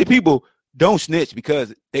 Usually people don't snitch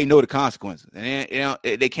because they know the consequences, and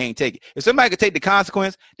they can't take it. If somebody can take the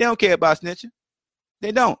consequence, they don't care about snitching.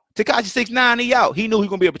 They don't. Tekashi 6ix9ine, he out. He knew he was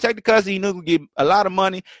going to be able to protect the cousin. He knew he was going to get a lot of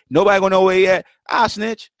money. Nobody going to know where he at. I'll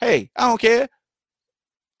snitch. Hey, I don't care.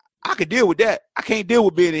 I could deal with that. I can't deal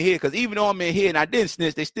with being in here because even though I'm in here and I didn't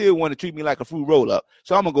snitch, they still want to treat me like a fruit roll-up.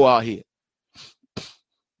 So I'm going to go out here.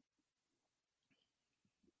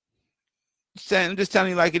 I'm just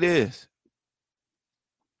telling you like it is.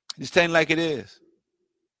 Just telling you like it is.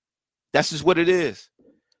 That's just what it is.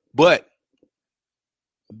 But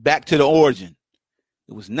back to the origin.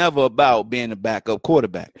 It was never about being a backup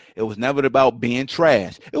quarterback. It was never about being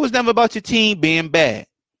trash. It was never about your team being bad.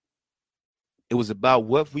 It was about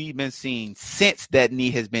what we've been seeing since that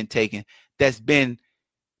knee has been taken that's been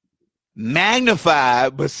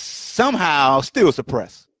magnified, but somehow still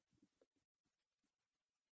suppressed.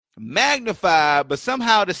 Magnified, but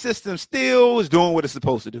somehow the system still is doing what it's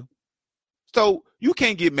supposed to do. So you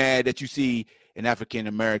can't get mad that you see an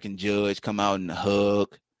African-American judge come out and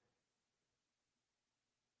hug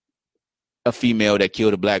a female that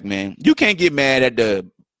killed a black man. You can't get mad at the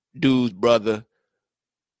dude's brother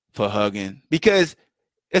for hugging, because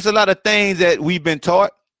it's a lot of things that we've been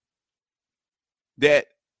taught that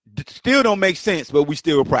still don't make sense, but we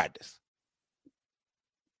still practice.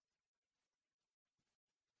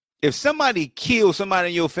 If somebody kills somebody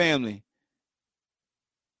in your family,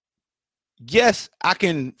 yes, I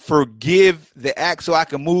can forgive the act so I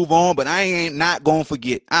can move on, but I ain't not going to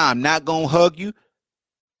forget. I'm not going to hug you.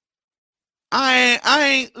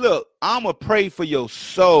 Look, I'm going to pray for your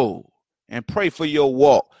soul and pray for your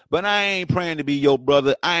walk, but I ain't praying to be your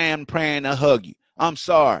brother. I am praying to hug you. I'm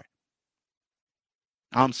sorry.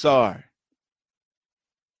 I'm sorry.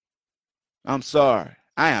 I'm sorry.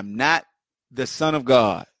 I am not the son of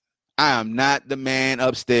God. I am not the man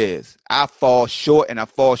upstairs. I fall short, and I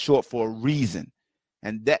fall short for a reason.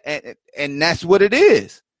 And that's what it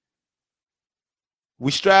is. We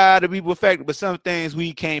strive to be perfect, but some things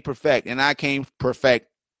we can't perfect. And I can't perfect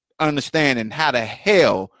understanding how the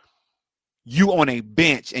hell you on a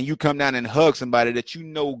bench and you come down and hug somebody that you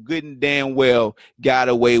know good and damn well got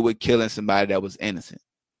away with killing somebody that was innocent.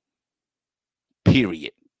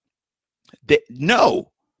 Period. No.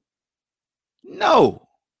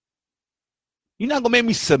 You're not going to make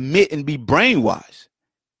me submit and be brainwashed.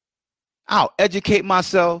 I'll educate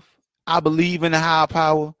myself. I believe in the higher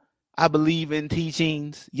power. I believe in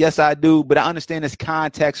teachings. Yes, I do. But I understand there's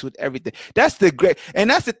context with everything. That's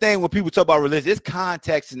the thing when people talk about religion. It's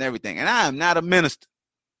context and everything. And I am not a minister.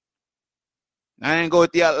 I ain't go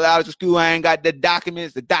to theological school. I ain't got the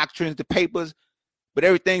documents, the doctrines, the papers. But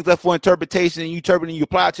everything's left for interpretation. And you interpret and you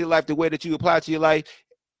apply it to your life the way that you apply it to your life.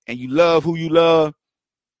 And you love who you love.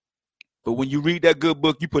 But when you read that good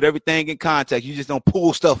book, you put everything in context. You just don't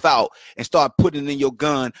pull stuff out and start putting in your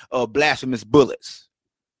gun blasphemous bullets.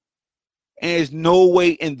 And there's no way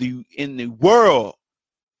in the world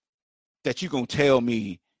that you're going to tell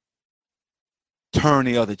me turn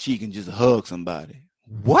the other cheek and just hug somebody.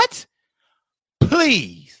 What?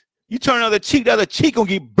 Please. You turn the other cheek going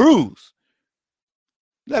to get bruised.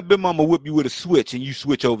 Let Big Mama whip you with a switch and you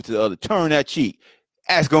switch over to the other. Turn that cheek.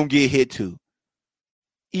 That's going to get hit too.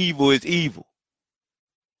 Evil is evil.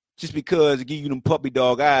 Just because it give you them puppy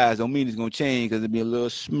dog eyes don't mean it's going to change, because it'll be a little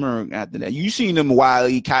smirk after that. You seen them Wile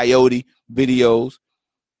E. Coyote videos.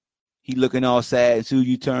 He looking all sad. As soon as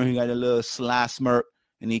you turn, he got a little sly smirk,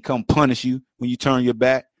 and he come punish you when you turn your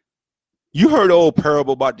back. You heard the old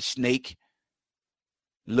parable about the snake.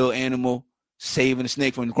 Little animal saving the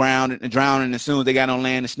snake from the ground and drowning. As soon as they got on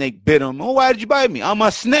land, the snake bit him. Oh, why did you bite me? I'm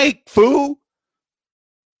a snake, fool.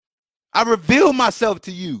 I reveal myself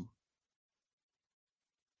to you.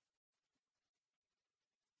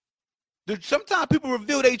 Sometimes people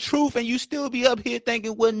reveal their truth and you still be up here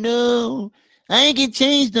thinking, well, no, I ain't gonna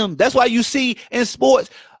change them. That's why you see in sports,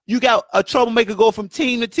 you got a troublemaker go from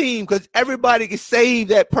team to team, because everybody can save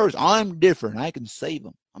that person. I'm different. I can save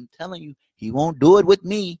him. I'm telling you, he won't do it with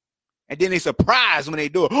me. And then they surprised when they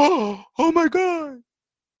do it. Oh my God.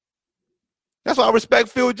 That's why I respect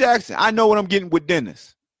Phil Jackson. I know what I'm getting with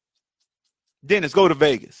Dennis. Dennis, go to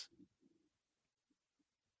Vegas.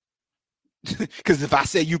 Because if I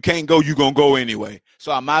say you can't go, you're going to go anyway.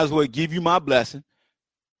 So I might as well give you my blessing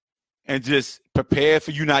and just prepare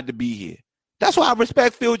for you not to be here. That's why I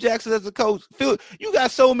respect Phil Jackson as a coach. Phil, you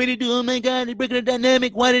got so many dudes. Oh, my God, they're breaking the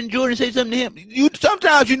dynamic. Why didn't Jordan say something to him?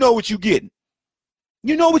 Sometimes you know what you're getting.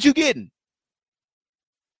 You know what you're getting.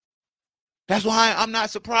 That's why I'm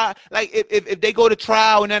not surprised. Like, if they go to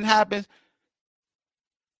trial and nothing happens,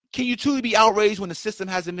 can you truly be outraged when the system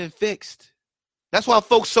hasn't been fixed? That's why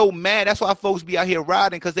folks so mad. That's why folks be out here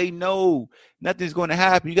riding, because they know nothing's going to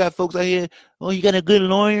happen. You got folks out here, oh, you got a good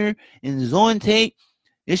lawyer and it's on tape.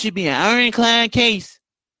 It should be an ironclad case.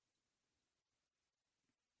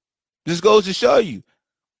 This goes to show you.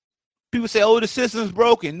 People say, oh, the system's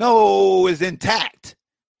broken. No, it's intact.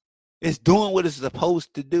 It's doing what it's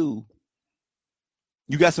supposed to do.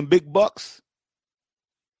 You got some big bucks.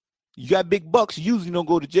 You got big bucks, you usually don't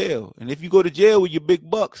go to jail. And if you go to jail with your big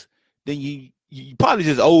bucks, then you probably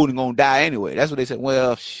just old and gonna die anyway. That's what they said.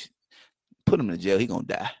 Well, put him in jail, he gonna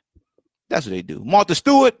die. That's what they do. Martha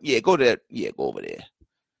Stewart, yeah, go there. Yeah, go over there.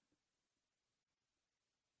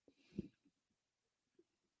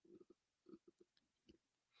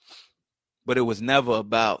 But it was never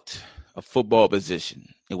about a football position.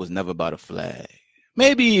 It was never about a flag.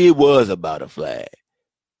 Maybe it was about a flag.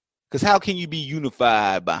 Because how can you be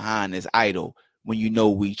unified behind this idol when you know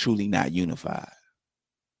we truly not unified?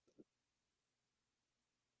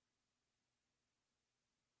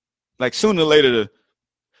 Like sooner or later,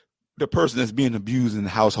 the person that's being abused in the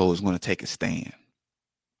household is going to take a stand.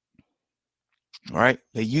 All right?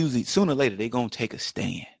 They usually, sooner or later, they're going to take a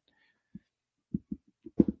stand.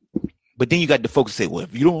 But then you got the folks say, well,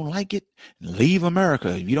 if you don't like it, leave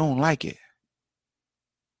America if you don't like it.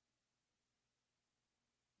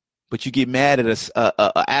 But you get mad at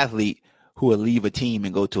a athlete who will leave a team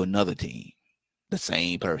and go to another team. The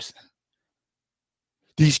same person.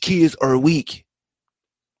 These kids are weak.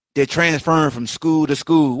 They're transferring from school to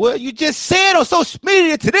school. Well, you just said on social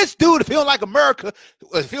media to this dude, if he don't like America,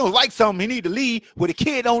 if he don't like something, he need to leave. Well, the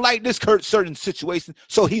kid don't like this certain situation,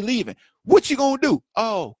 so he leaving. What you gonna do?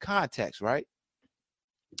 Oh, context, right?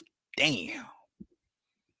 Damn.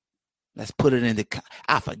 Let's put it into.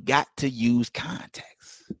 I forgot to use context.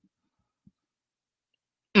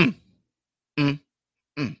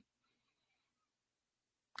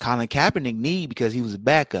 Colin Kaepernick need because he was a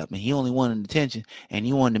backup and he only wanted attention and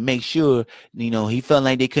he wanted to make sure, he felt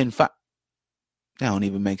like they couldn't fight. That don't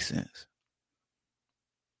even make sense.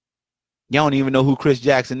 Y'all don't even know who Chris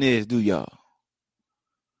Jackson is, do y'all?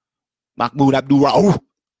 Mahmoud Abdul-Rauf.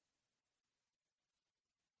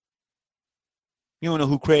 You don't know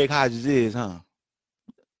who Craig Hodges is, huh?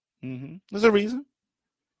 There's a reason.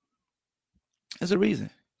 There's a reason.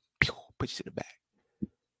 Put you to the back.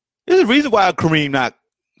 There's a reason why Kareem not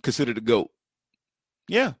considered a GOAT.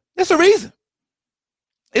 Yeah, there's a reason.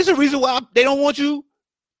 It's a reason why they don't want you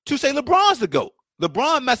to say LeBron's the GOAT.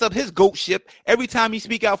 LeBron mess up his GOAT-ship every time he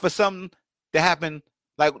speak out for something that happened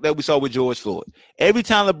like that we saw with George Floyd. Every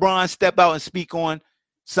time LeBron step out and speak on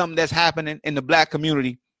something that's happening in the black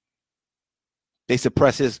community, they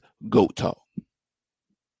suppress his GOAT talk.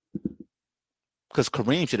 Because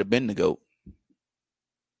Kareem should have been the GOAT.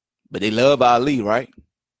 But they love Ali, right?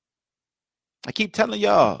 I keep telling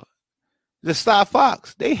y'all, the Star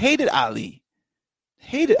Fox, they hated Ali.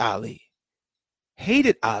 Hated Ali.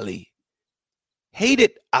 Hated Ali.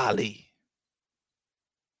 Hated Ali.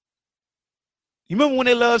 You remember when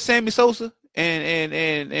they loved Sammy Sosa and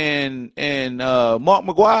Mark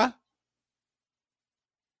McGwire?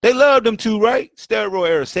 They loved them too, right? Steroid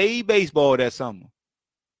era. Save baseball that summer.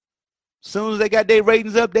 As soon as they got their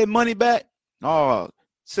ratings up, their money back,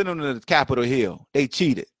 send them to the Capitol Hill. They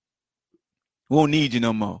cheated. We won't need you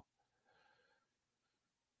no more.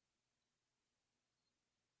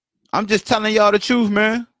 I'm just telling y'all the truth,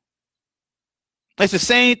 man. It's the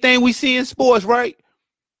same thing we see in sports, right?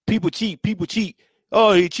 People cheat.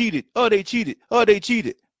 Oh, he cheated. Oh, they cheated. Oh, they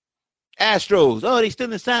cheated. Astros. Oh, they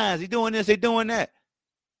stealing signs. They doing this. They doing that.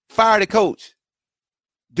 Fire the coach.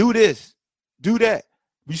 Do this. Do that.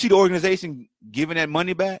 You see the organization giving that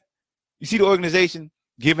money back? You see the organization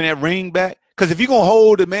giving that ring back? Because if you're going to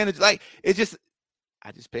hold the manager, I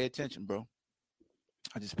just pay attention, bro.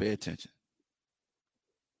 I just pay attention.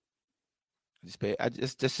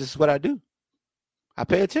 This is what I do. I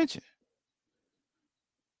pay attention.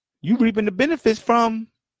 You reaping the benefits from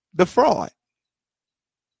the fraud.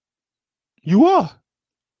 You are.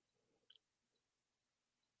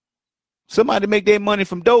 Somebody make their money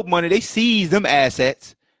from dope money. They seize them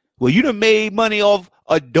assets. Well, you done made money off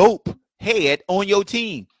a dope head on your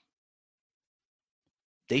team.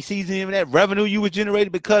 They seizing even that revenue you was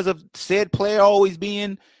generated because of said player always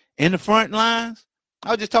being in the front lines.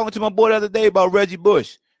 I was just talking to my boy the other day about Reggie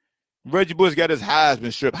Bush. Reggie Bush got his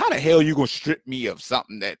Heisman strip. How the hell you gonna strip me of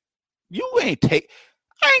something that you ain't take?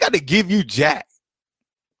 I ain't got to give you jack.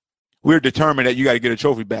 We're determined that you got to get a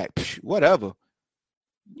trophy back. Psh, whatever.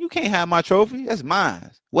 You can't have my trophy. That's mine.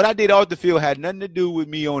 What I did off the field had nothing to do with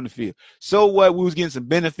me on the field. So what? We was getting some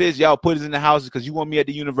benefits. Y'all put us in the houses because you want me at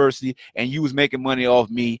the university and you was making money off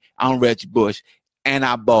me. I'm Reggie Bush, and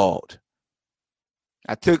I balled.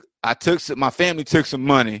 My family took some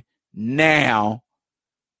money. Now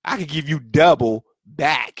I could give you double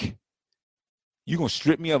back. You gonna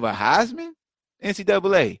strip me of a Heisman?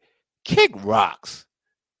 NCAA, kick rocks.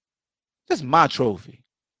 That's my trophy.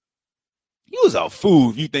 You was a fool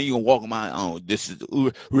if you think you gonna walk on my own.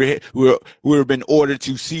 We've been ordered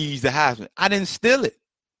to seize the Heisman. I didn't steal it.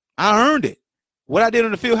 I earned it. What I did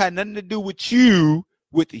on the field had nothing to do with you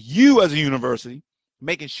as a university,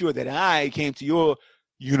 making sure that I came to your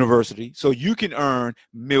university so you can earn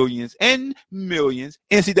millions and millions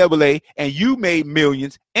NCAA, and you made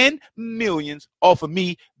millions and millions off of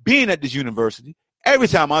me being at this university. Every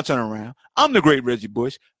time I turn around, I'm the great Reggie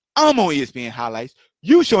Bush. I'm on ESPN highlights.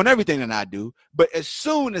 You showing everything that I do, but as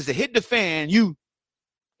soon as it hit the fan,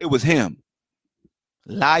 it was him.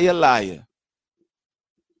 Liar, liar.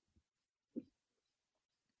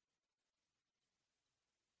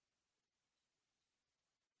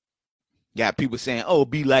 Got people saying, oh,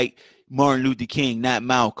 be like Martin Luther King, not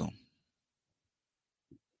Malcolm.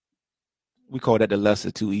 We call that the lesser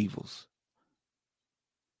two evils.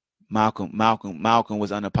 Malcolm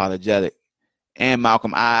was unapologetic. And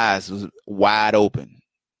Malcolm's eyes was wide open.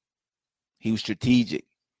 He was strategic.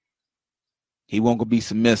 He wasn't going to be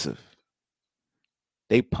submissive.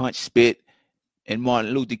 They punched, spit in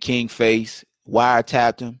Martin Luther King's face,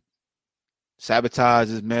 wiretapped him,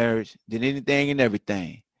 sabotaged his marriage, did anything and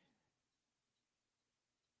everything.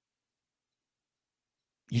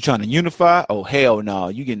 You trying to unify? Oh, hell no.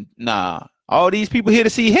 Nah. All these people here to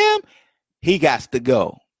see him, he got to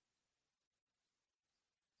go.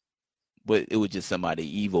 But it was just somebody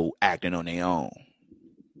evil acting on their own.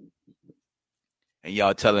 And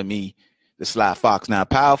y'all telling me the Sly Fox not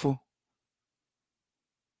powerful?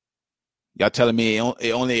 Y'all telling me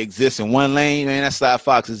it only exists in one lane? Man, that Sly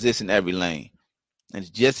Fox exists in every lane. And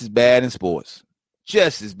it's just as bad in sports.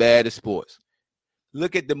 Just as bad as sports.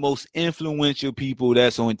 Look at the most influential people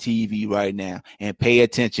that's on TV right now and pay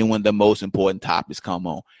attention when the most important topics come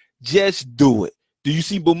on. Just do it. Do you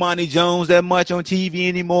see Bomani Jones that much on TV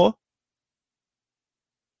anymore?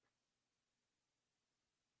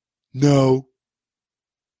 No.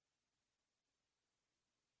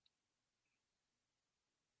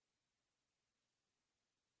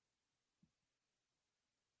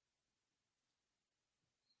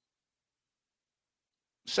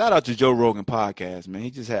 Shout out to Joe Rogan podcast, man.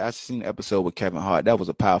 I seen the episode with Kevin Hart. That was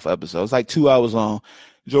a powerful episode. It's like 2 hours long.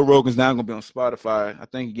 Joe Rogan's now going to be on Spotify. I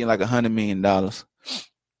think he getting like $100 million.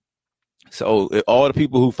 So all the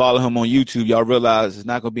people who follow him on YouTube, y'all realize there's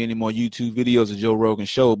not going to be any more YouTube videos of Joe Rogan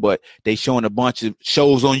show, but they showing a bunch of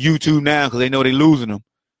shows on YouTube now because they know they losing them.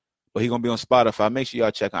 But he's going to be on Spotify. Make sure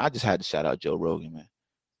y'all check him. I just had to shout out Joe Rogan, man.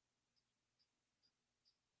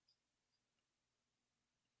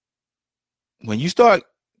 When you start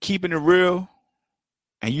keeping it real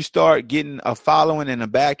and you start getting a following and a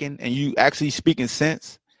backing and you actually speaking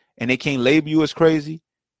sense and they can't label you as crazy,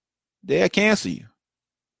 they'll cancel you.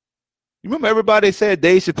 You remember everybody said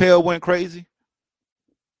Dave Chappelle went crazy?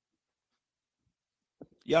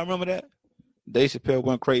 Y'all remember that? Dave Chappelle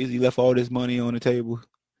went crazy, left all this money on the table.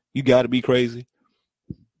 You got to be crazy.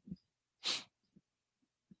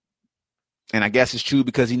 And I guess it's true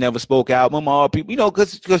because he never spoke out. Remember all people,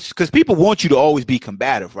 because people want you to always be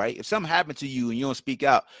combative, right? If something happened to you and you don't speak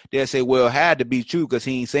out, they'll say, well, it had to be true because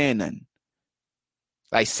he ain't saying nothing.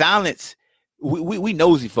 Like silence, we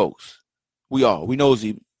nosy folks. We are. We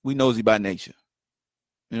nosy by nature.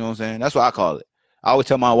 You know what I'm saying? That's what I call it. I always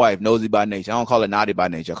tell my wife, nosy by nature. I don't call it naughty by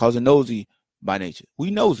nature. I call it nosy by nature.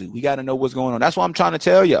 We nosy. We got to know what's going on. That's what I'm trying to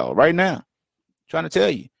tell y'all right now. I'm trying to tell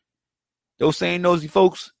you. Those same nosy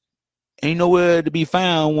folks ain't nowhere to be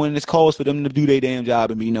found when it's calls for them to do their damn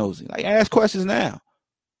job and be nosy. Like, ask questions now.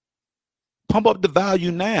 Pump up the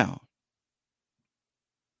value now.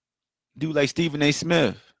 Do like Stephen A.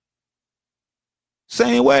 Smith.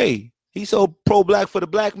 Same way. He's so pro-black for the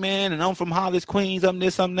black man, and I'm from Hollis, Queens, I'm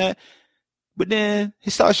this, I'm that. But then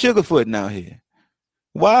he starts sugarfooting out here.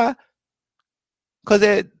 Why? Because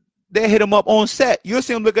they hit him up on set. You'll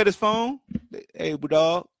see him look at his phone. Hey,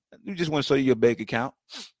 dog, we just want to show you your bank account.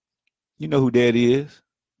 You know who that is.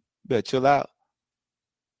 Better chill out.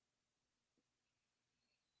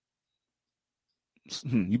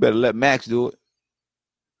 You better let Max do it.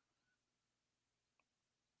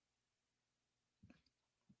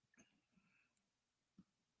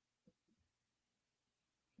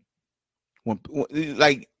 When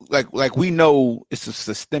like we know it's a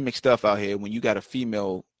systemic stuff out here when you got a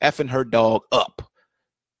female effing her dog up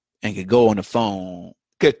and can go on the phone,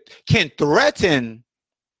 can threaten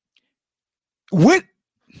with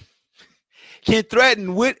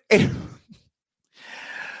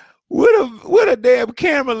with a damn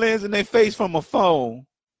camera lens in their face from a phone.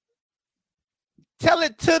 Tell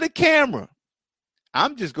it to the camera.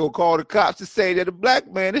 I'm just gonna call the cops to say that a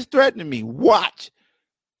black man is threatening me. Watch.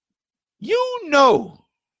 You know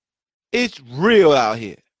it's real out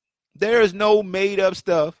here. There is no made up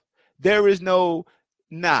stuff. There is no,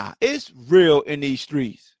 it's real in these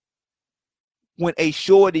streets. When a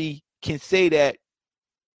shorty can say that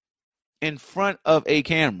in front of a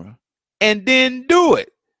camera and then do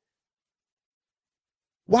it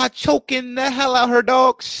while choking the hell out her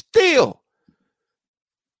dog still.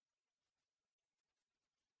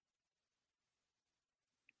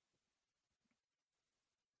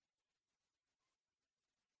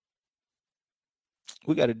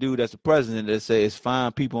 We got a dude that's the president that says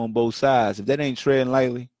fine people on both sides. If that ain't treading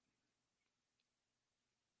lightly.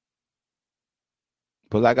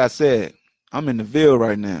 But like I said, I'm in the Ville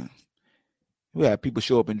right now. We have people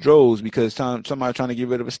show up in droves because somebody trying to get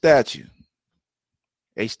rid of a statue.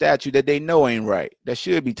 A statue that they know ain't right. That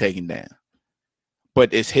should be taken down.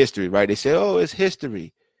 But it's history, right? They say, oh, it's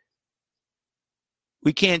history.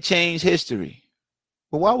 We can't change history.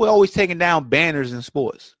 But why are we always taking down banners in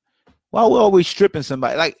sports? Why are we always stripping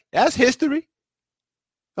somebody? Like, that's history.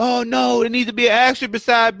 Oh, no, there needs to be an asterisk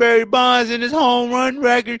beside Barry Bonds in his home run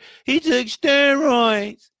record. He took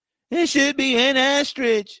steroids. There should be an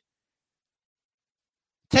asterisk.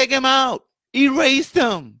 Take him out. Erase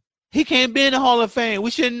him. He can't be in the Hall of Fame.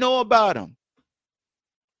 We shouldn't know about him.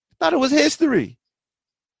 Thought it was history.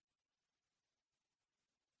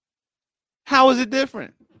 How is it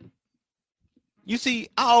different? You see,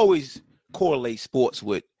 I always correlate sports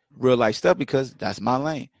with real life stuff because that's my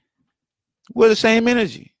lane. We're the same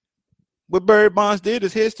energy. What Barry Bonds did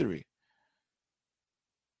is history.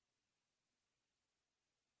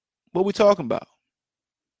 What we talking about?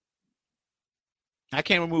 I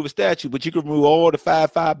can't remove a statue, but you can remove all the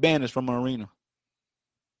 5-5 banners from an arena.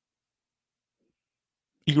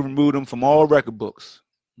 You can remove them from all record books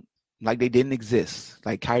like they didn't exist,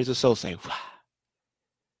 like Kaiser Sose.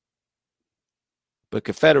 But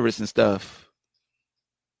Confederates and stuff,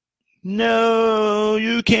 no,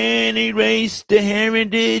 you can't erase the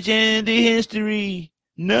heritage and the history.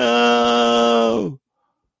 No.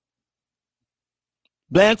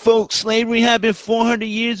 Black folks, slavery happened 400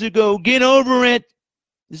 years ago. Get over it.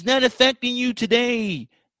 It's not affecting you today.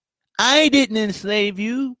 I didn't enslave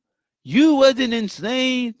you. You wasn't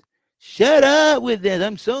enslaved. Shut up with that.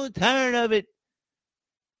 I'm so tired of it.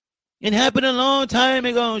 It happened a long time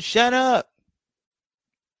ago. Shut up.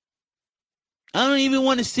 I don't even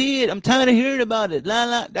want to see it. I'm tired of hearing about it. La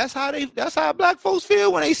la. That's how black folks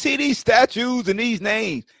feel when they see these statues and these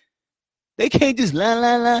names. They can't just la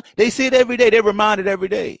la la. They see it every day. They're reminded every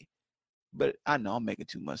day. But I know I'm making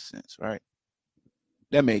too much sense, right?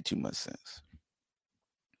 That made too much sense.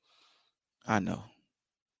 I know.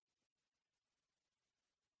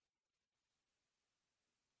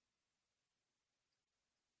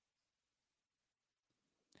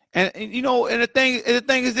 And you know, and the thing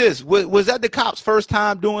is this: was that the cops' first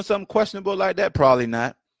time doing something questionable like that? Probably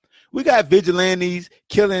not. We got vigilantes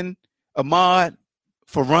killing Ahmaud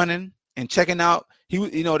for running and checking out.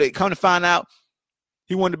 They come to find out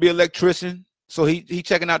he wanted to be an electrician, so he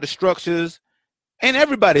checking out the structures. And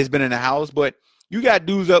everybody's been in the house, but you got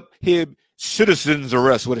dudes up here, citizens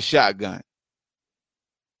arrest with a shotgun.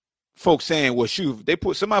 Folks saying, well, shoot,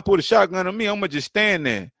 somebody put a shotgun on me, I'm gonna just stand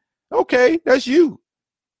there. Okay, that's you.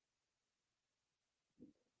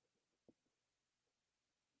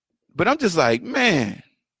 But I'm just like, man.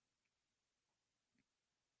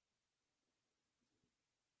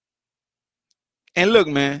 And look,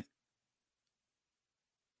 man,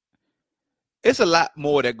 it's a lot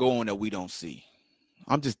more that go on that we don't see.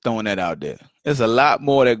 I'm just throwing that out there. There's a lot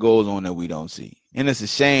more that goes on that we don't see. And it's a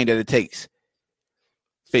shame that it takes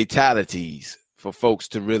fatalities for folks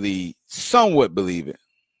to really somewhat believe it.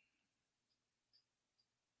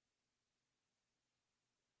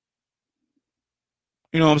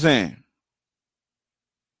 You know what I'm saying?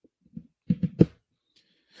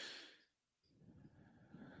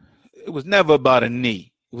 It was never about a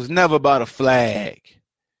knee. It was never about a flag.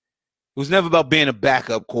 It was never about being a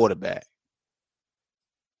backup quarterback.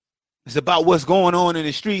 It's about what's going on in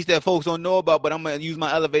the streets that folks don't know about, but I'm going to use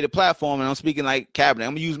my elevated platform, and I'm speaking like cabinet.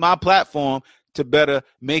 I'm going to use my platform to better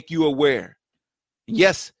make you aware.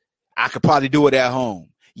 Yes, I could probably do it at home.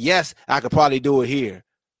 Yes, I could probably do it here.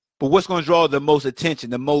 But what's going to draw the most attention,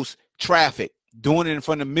 the most traffic? Doing it in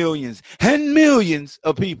front of millions and millions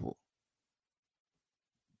of people.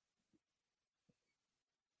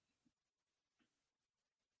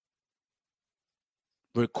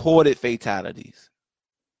 Recorded fatalities.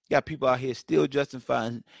 You got people out here still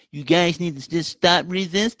justifying. You guys need to just stop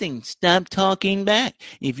resisting. Stop talking back.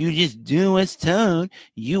 If you just do what's told,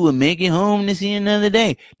 you will make it home to see another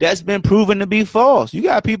day. That's been proven to be false. You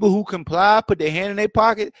got people who comply, put their hand in their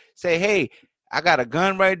pocket, say, hey, I got a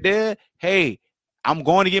gun right there. Hey, I'm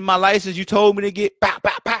going to get my license. You told me to get pow,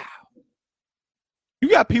 pow, pow. You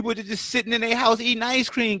got people that just sitting in their house eating ice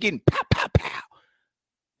cream, getting pow, pow, pow.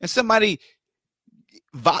 And somebody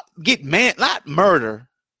get not murder.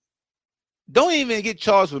 Don't even get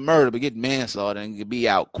charged with murder, but get manslaughter and be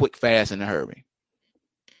out quick, fast, in a hurry.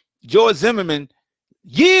 George Zimmerman,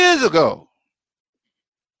 years ago,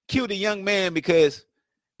 killed a young man because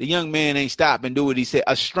the young man ain't stop and do what he said.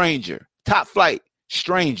 A stranger, top flight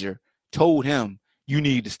stranger, told him, you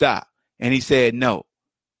need to stop. And he said, no.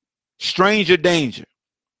 Stranger danger.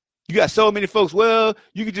 You got so many folks, well,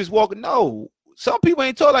 you can just walk. No, some people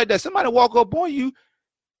ain't taught like that. Somebody walk up on you,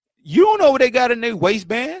 you don't know what they got in their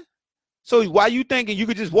waistband. So why you thinking you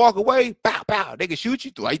could just walk away? Pow, pow. They can shoot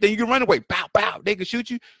you. Why you think you can run away? Pow, pow. They can shoot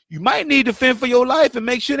you. You might need to fend for your life and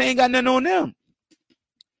make sure they ain't got nothing on them.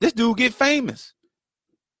 This dude get famous.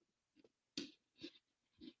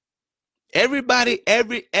 Everybody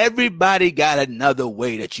got another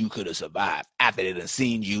way that you could have survived after they done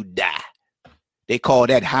seen you die. They call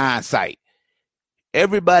that hindsight.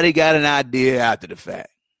 Everybody got an idea after the fact.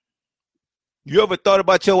 You ever thought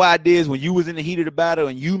about your ideas when you was in the heat of the battle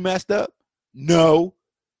and you messed up? No.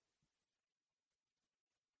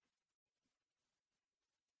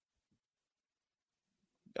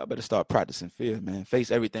 Y'all better start practicing fear, man.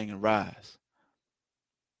 Face everything and rise.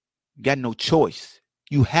 You got no choice.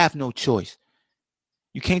 You have no choice.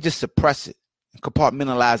 You can't just suppress it and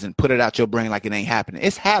compartmentalize and put it out your brain like it ain't happening.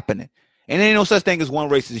 It's happening. And there ain't no such thing as one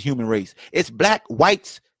race as a human race. It's black,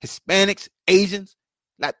 whites, Hispanics, Asians,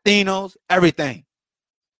 Latinos, everything.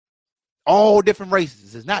 All different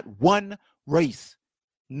races. It's not one race.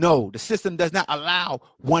 No, the system does not allow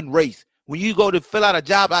one race. When you go to fill out a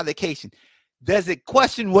job application, does it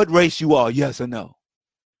question what race you are? Yes or no?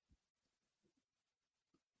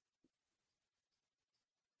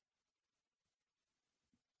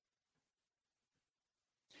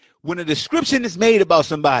 When a description is made about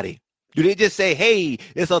somebody, do they just say, hey,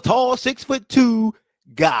 it's a tall 6'2"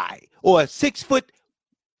 guy, or a 6 foot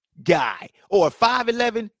guy, or a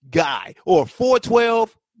 5'11" guy, or a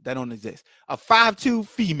 4'12"? That don't exist. A 5'2"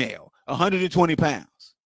 female, 120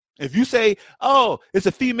 pounds. If you say, oh, it's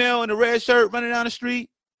a female in a red shirt running down the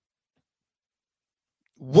street,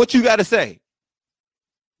 what you got to say?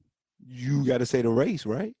 You got to say the race,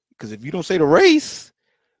 right? Because if you don't say the race,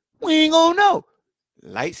 we ain't going to know.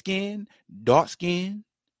 Light skin, dark skin,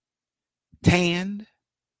 tanned,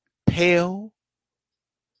 pale,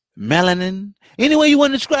 melanin. Any way you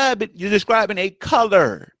want to describe it, you're describing a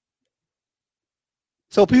color.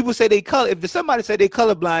 So people say they color. If somebody say they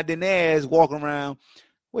colorblind, then their ass walking around.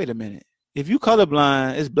 Wait a minute. If you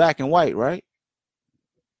colorblind, it's black and white, right?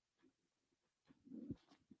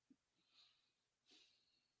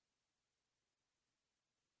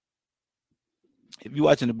 If you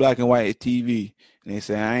watching the black and white TV and they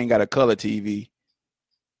say, I ain't got a color TV,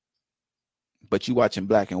 but you watching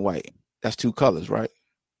black and white, that's two colors, right?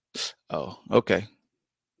 Oh, okay.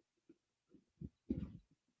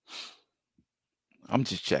 I'm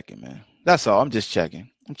just checking, man. That's all. I'm just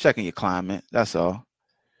checking. I'm checking your climate. That's all.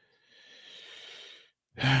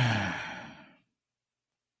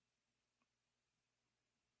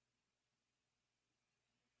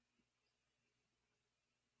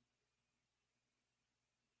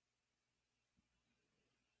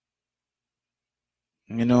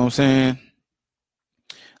 You know what I'm saying?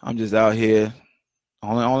 I'm just out here.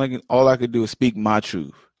 All I could do is speak my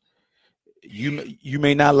truth. You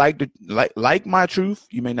may not like my truth.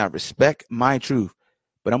 You may not respect my truth,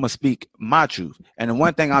 but I'm gonna speak my truth. And the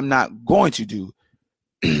one thing I'm not going to do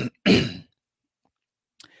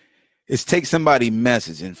is take somebody's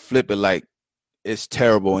message and flip it like it's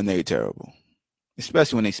terrible and they terrible,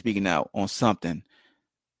 especially when they speaking out on something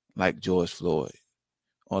like George Floyd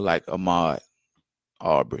or like Ahmaud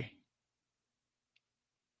Arbery.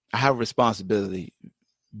 I have a responsibility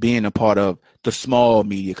being a part of the small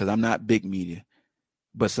media because I'm not big media,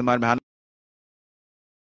 but somebody behind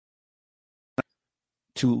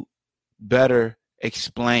to better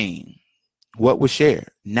explain what was shared,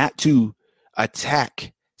 not to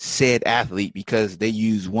attack said athlete because they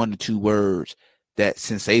use one or two words that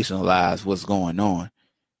sensationalize what's going on.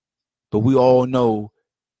 But we all know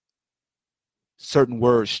certain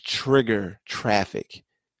words trigger traffic.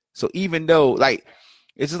 So even though, like,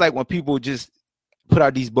 it's just like when people just put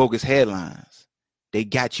out these bogus headlines, they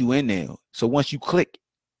got you in there. So once you click,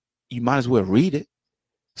 you might as well read it.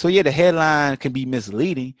 So yeah, the headline can be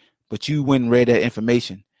misleading, but you went and read that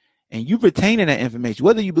information and you retaining that information,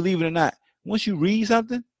 whether you believe it or not. Once you read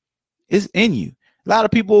something, it's in you. A lot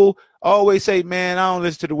of people always say, man, I don't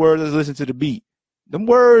listen to the words, let's listen to the beat. Them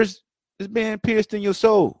words is being pierced in your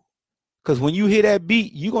soul. Because when you hear that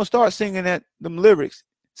beat, you're going to start singing them lyrics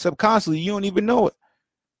subconsciously. You don't even know it.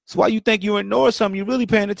 So why you think you ignore something, you're really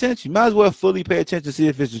paying attention. You might as well fully pay attention to see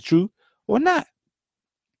if it's the truth or not.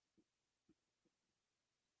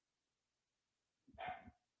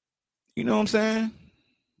 You know what I'm saying?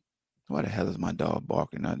 Why the hell is my dog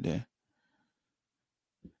barking out there?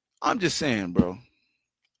 I'm just saying, bro.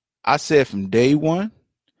 I said from day one,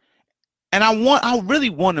 and I really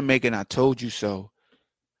want to make it, and I told you so.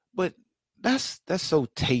 But that's so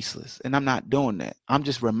tasteless, and I'm not doing that. I'm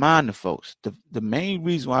just reminding folks the main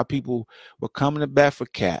reason why people were coming to bat for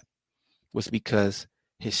Cap was because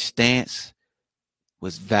his stance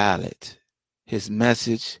was valid, his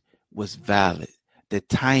message was valid, the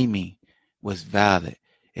timing was valid.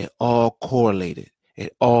 It all correlated.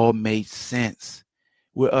 It all made sense.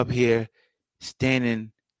 We're up here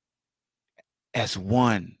standing as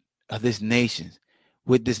one of this nation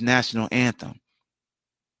with this national anthem.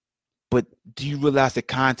 But do you realize the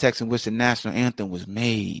context in which the national anthem was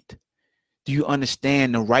made? Do you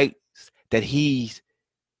understand the rights that he's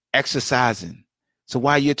exercising? So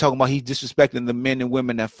while you're talking about he's disrespecting the men and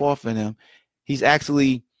women that fought for him, he's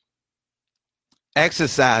actually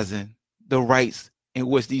exercising the rights in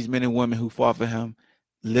which these men and women who fought for him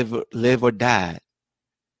live or died.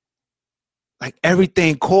 Like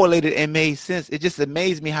everything correlated and made sense. It just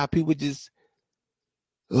amazed me how people just,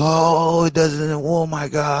 it doesn't, oh my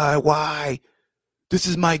God, why? This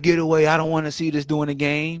is my getaway. I don't want to see this during a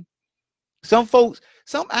game. Some folks,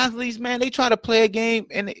 some athletes, man, they try to play a game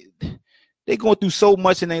and they going through so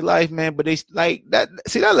much in their life, man, but they like that.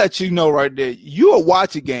 See, that lets you know right there, you'll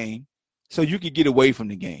watch a game so you can get away from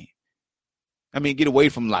the game. I mean, get away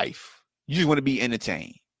from life. You just want to be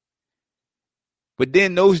entertained. But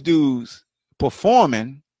then those dudes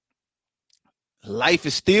performing, life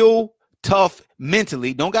is still tough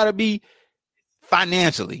mentally. Don't got to be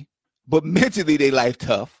financially, but mentally they life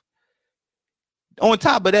tough. On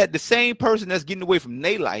top of that, the same person that's getting away from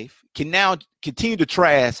their life can now continue to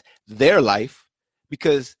trash their life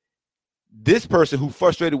because this person who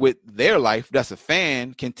frustrated with their life, that's a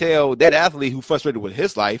fan, can tell that athlete who frustrated with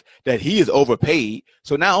his life that he is overpaid.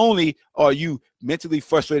 So not only are you mentally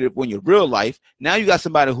frustrated when your real life, now you got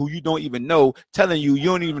somebody who you don't even know telling you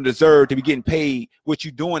don't even deserve to be getting paid what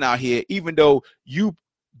you're doing out here, even though you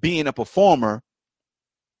being a performer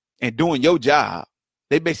and doing your job.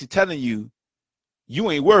 They basically telling you you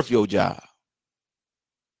ain't worth your job.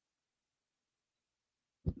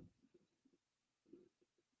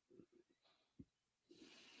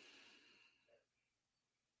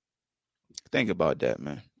 Think about that,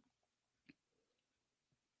 man.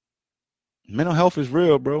 Mental health is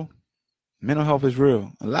real, bro. Mental health is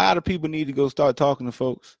real. A lot of people need to go start talking to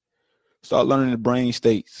folks. Start learning the brain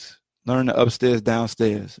states. Learn the upstairs,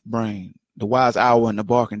 downstairs brain. The wise owl and the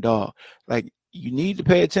barking dog. Like, you need to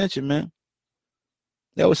pay attention, man.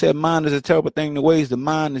 They always say mind is a terrible thing to waste. The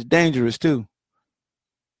mind is dangerous, too.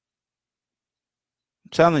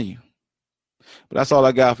 I'm telling you. But that's all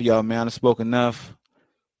I got for y'all, man. I spoke enough.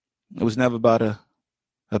 It was never about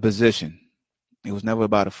a position. It was never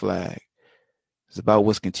about a flag. It's about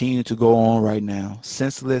what's continuing to go on right now.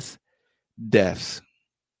 Senseless deaths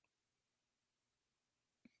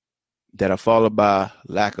that are followed by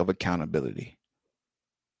lack of accountability.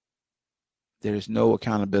 There is no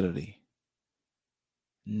accountability.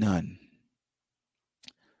 None.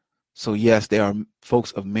 So yes, there are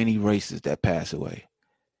folks of many races that pass away.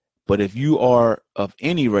 But if you are of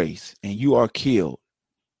any race and you are killed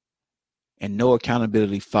and no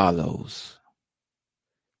accountability follows,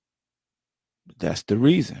 that's the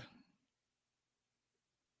reason.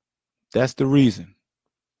 That's the reason.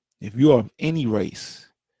 If you are of any race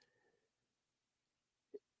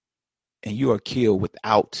and you are killed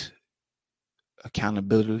without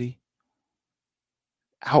accountability,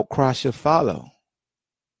 outcry should follow.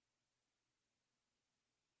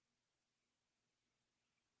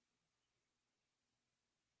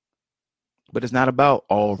 But it's not about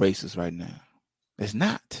all races right now. It's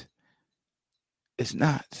not. It's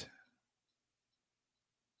not.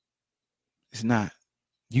 It's not.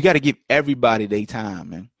 You got to give everybody their time,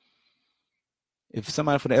 man. If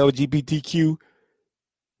somebody from the LGBTQ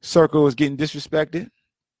circle is getting disrespected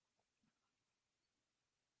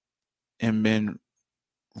and been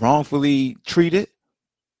wrongfully treated,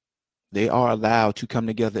 they are allowed to come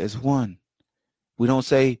together as one. We don't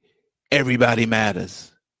say everybody matters.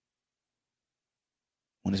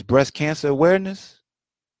 When it's breast cancer awareness,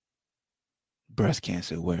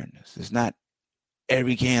 it's not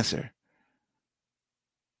every cancer.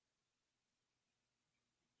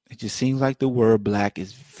 It just seems like the word black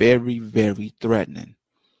is very, very threatening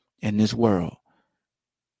in this world.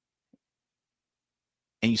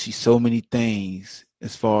 And you see so many things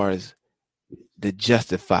as far as the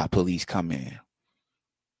justify police come in.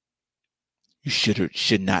 You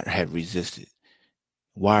should not have resisted.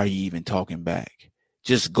 Why are you even talking back?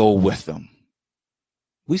 Just go with them.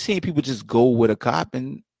 We seen people just go with a cop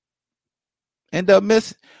and end up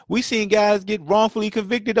missing. We seen guys get wrongfully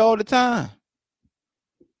convicted all the time.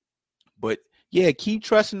 But yeah, keep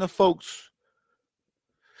trusting the folks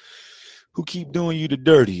who keep doing you the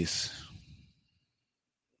dirtiest.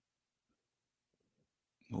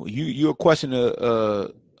 You're questioning a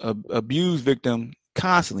abuse victim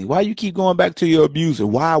constantly. Why you keep going back to your abuser?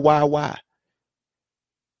 Why?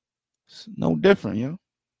 It's no different, yo.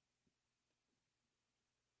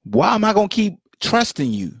 Why am I gonna keep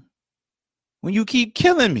trusting you when you keep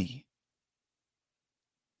killing me?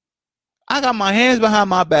 I got my hands behind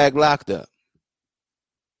my back locked up.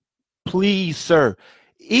 Please, sir,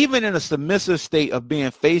 even in a submissive state of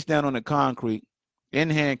being face down on the concrete in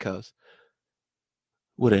handcuffs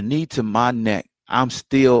with a knee to my neck, I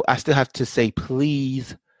still have to say,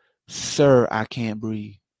 please, sir, I can't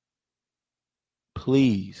breathe.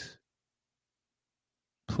 Please,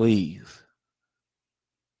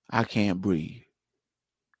 I can't breathe.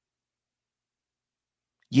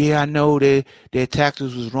 Yeah, I know that their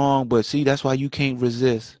tactics was wrong, but see, that's why you can't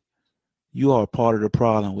resist. You are a part of the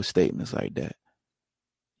problem with statements like that.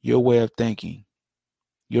 Your way of thinking,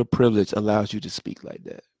 your privilege allows you to speak like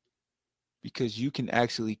that because you can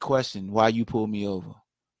actually question why you pulled me over.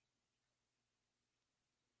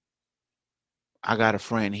 I got a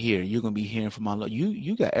friend here. You're going to be hearing from my lawyer.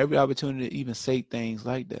 You got every opportunity to even say things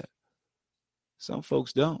like that. Some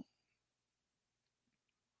folks don't.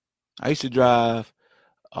 I used to drive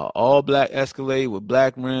all black Escalade with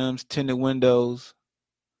black rims, tinted windows.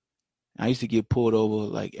 I used to get pulled over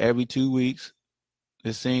like every 2 weeks.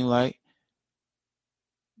 It seemed like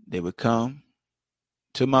they would come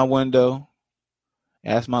to my window,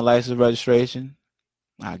 ask my license registration.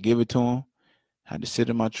 I give it to them. I had to sit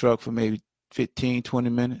in my truck for maybe 15, 20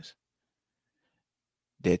 minutes.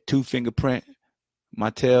 That 2 fingerprint my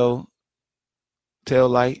tail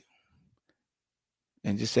light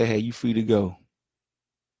and just say, hey, you free to go.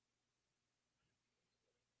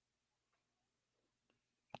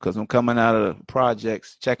 Because I'm coming out of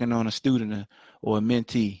projects checking on a student or a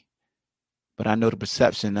mentee, but I know the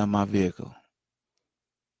perception of my vehicle.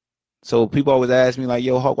 So people always ask me like,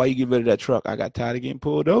 yo, Hawk, why you get rid of that truck? I got tired of getting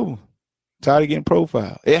pulled over, tired of getting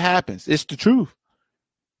profiled. It happens. It's the truth.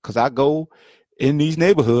 Because I go in these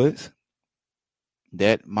neighborhoods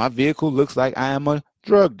that my vehicle looks like I am a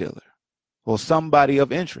drug dealer or somebody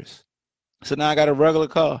of interest. So now I got a regular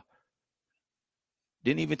car.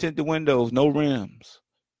 Didn't even tint the windows, no rims.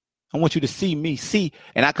 I want you to see me,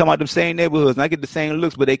 and I come out them same neighborhoods and I get the same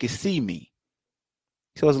looks, but they can see me.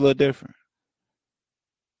 So it's a little different.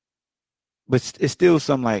 But it's still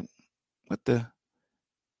something like, but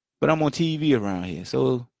I'm on TV around here.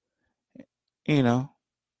 So,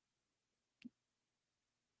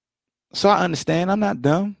 so I understand. I'm not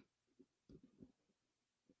dumb.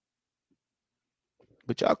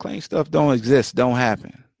 But y'all claim stuff don't exist, don't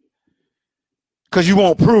happen. Because you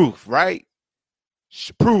won't prove, right?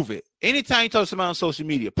 Prove it. Anytime you talk to somebody on social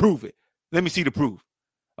media, prove it. Let me see the proof.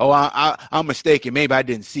 Oh, I'm mistaken. Maybe I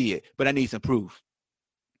didn't see it, but I need some proof.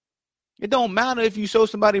 It don't matter if you show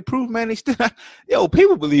somebody proof, man. They still,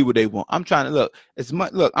 people believe what they want. I'm trying to look.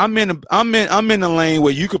 I'm in the lane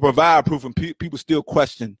where you could provide proof, and people still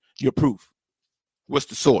question your proof. What's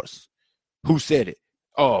the source? Who said it?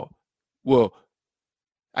 Oh, well,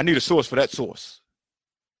 I need a source for that source.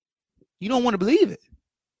 You don't want to believe it.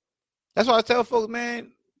 That's why I tell folks,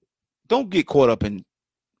 man, don't get caught up in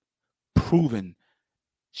proving.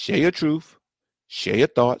 Share your truth, share your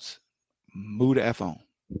thoughts, move the F on.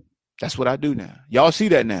 That's what I do now. Y'all see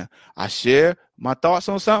that now. I share my thoughts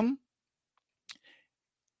on something.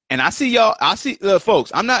 And I see y'all,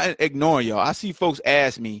 folks, I'm not ignoring y'all. I see folks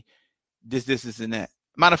ask me this, and that.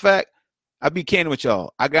 Matter of fact, I'll be candid with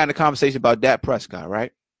y'all. I got in a conversation about Dak Prescott,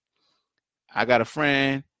 right? I got a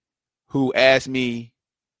friend who asked me,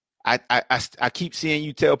 I keep seeing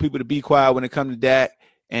you tell people to be quiet when it comes to Dak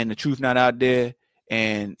and the truth not out there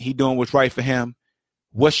and he doing what's right for him.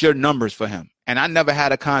 What's your numbers for him? And I never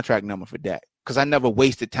had a contract number for Dak because I never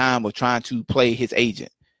wasted time with trying to play his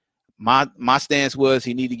agent. My stance was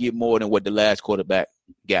he needed to get more than what the last quarterback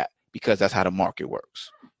got because that's how the market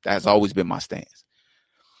works. That's always been my stance.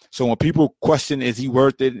 So when people question, is he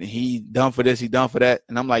worth it? And he done for this, he done for that.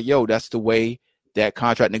 And I'm like, yo, that's the way that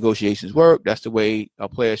contract negotiations work. That's the way a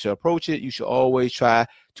player should approach it. You should always try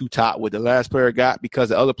to top what the last player got because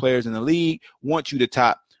the other players in the league want you to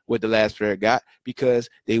top what the last player got because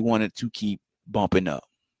they want it to keep bumping up.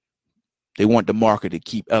 They want the market to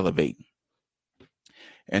keep elevating.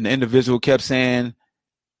 And the individual kept saying,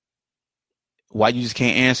 why you just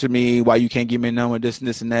can't answer me? Why you can't give me a number, this and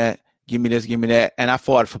this and that? Give me this, give me that. And I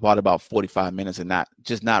fought for probably about 45 minutes and not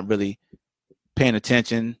really paying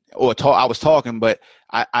attention or talk. I was talking, but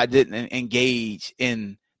I didn't engage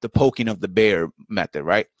in the poking of the bear method,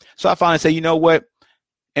 right? So I finally say, you know what?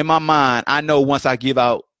 In my mind, I know once I give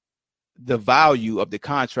out the value of the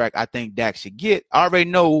contract I think Dak should get, I already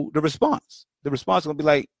know the response. the response is going to be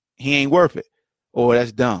like, he ain't worth it, or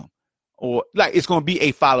that's dumb, or like it's going to be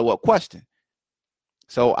a follow-up question.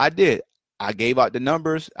 So I did. I gave out the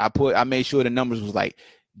numbers. I made sure the numbers was like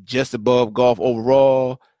just above golf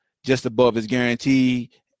overall, just above his guarantee,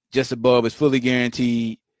 just above his fully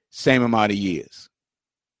guaranteed, same amount of years.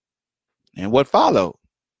 And what followed?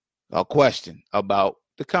 A question about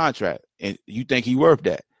the contract. And you think he worth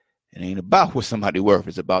that? It ain't about what somebody worth.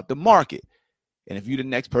 It's about the market. And if you're the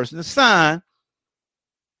next person to sign,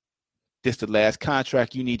 this the last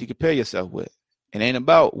contract you need to compare yourself with. It ain't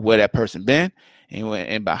about where that person been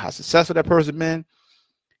and about how successful that person been.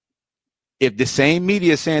 If the same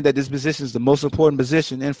media is saying that this position is the most important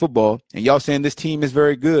position in football, and y'all saying this team is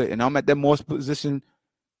very good, and I'm at that most important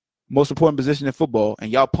position in football,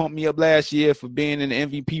 and y'all pumped me up last year for being in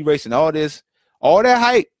the MVP race and all this, all that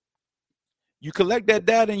hype, you collect that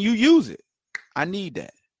data and you use it. I need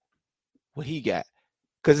that. What he got.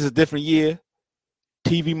 Because it's a different year.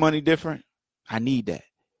 TV money different. I need that.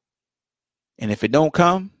 And if it don't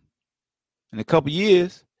come in a couple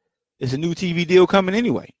years, it's a new TV deal coming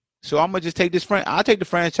anyway. So I'm going to just take this I'll take the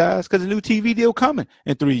franchise because a new TV deal coming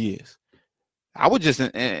in 3 years. I was just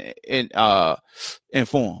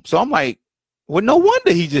informed. So I'm like, well, no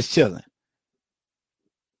wonder he just chilling.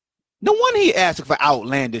 No wonder he asking for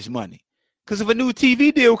outlandish money. Because if a new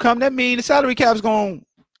TV deal come, that means the salary cap is going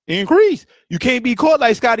to increase. You can't be caught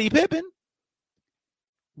like Scottie Pippen.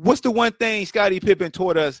 What's the one thing Scottie Pippen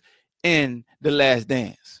taught us in The Last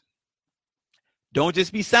Dance? Don't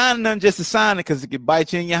just be signing them just to sign it because it can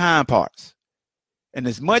bite you in your hind parts. And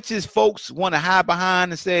as much as folks want to hide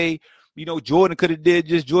behind and say, you know, Jordan couldn't have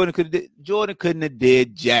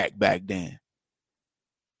did jack back then.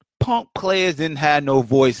 Punk players didn't have no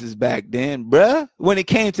voices back then, bruh. When it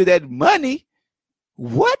came to that money,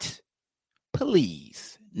 what?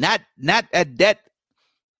 Please. Not at that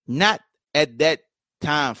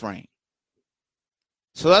time frame.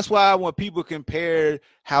 So that's why when people compare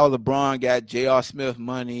how LeBron got J.R. Smith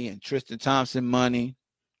money and Tristan Thompson money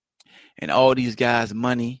and all these guys'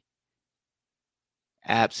 money,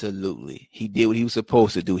 absolutely. He did what he was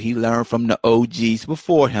supposed to do. He learned from the OGs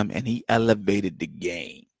before him, and he elevated the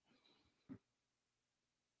game.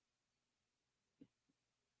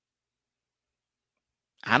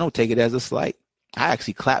 I don't take it as a slight. I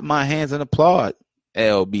actually clap my hands and applaud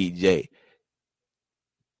LBJ.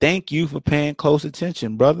 Thank you for paying close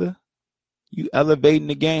attention, brother. You elevating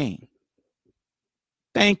the game.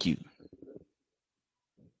 Thank you.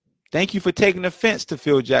 Thank you for taking offense to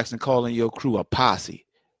Phil Jackson calling your crew a posse.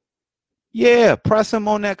 Yeah, press him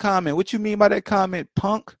on that comment. What you mean by that comment,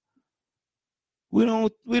 punk? We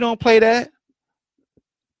don't play that.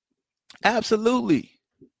 Absolutely.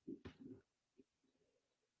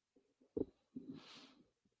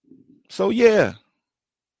 So yeah,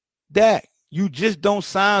 Dak, you just don't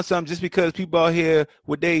sign something just because people out here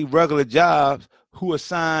with their regular jobs who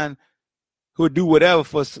do whatever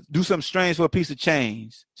do something strange for a piece of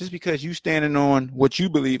change just because you standing on what you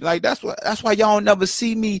believe. Like that's why y'all never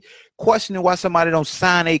see me questioning why somebody don't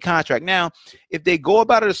sign a contract. Now, if they go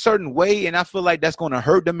about it a certain way and I feel like that's going to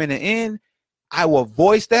hurt them in the end, I will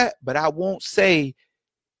voice that, but I won't say,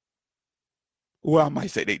 well, I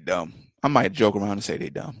might say they dumb. I might joke around and say they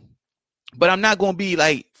dumb. But I'm not going to be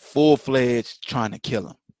like full-fledged trying to kill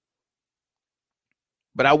them.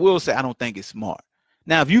 But I will say I don't think it's smart.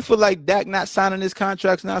 Now, if you feel like Dak not signing his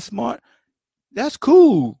contract's not smart, that's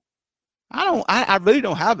cool. I really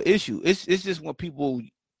don't have an issue. It's just when people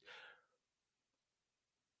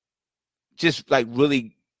just like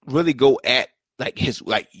really, really go at like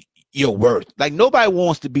your worth. Like nobody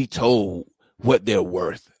wants to be told what they're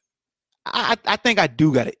worth. I think I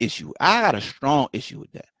do got an issue. I got a strong issue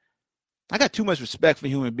with that. I got too much respect for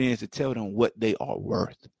human beings to tell them what they are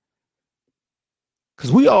worth. Because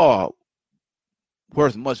we are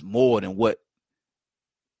worth much more than what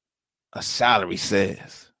a salary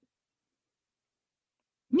says.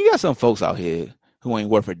 You got some folks out here who ain't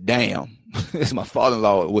worth a damn. As my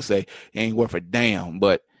father-in-law would say, ain't worth a damn.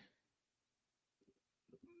 But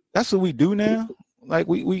that's what we do now. Like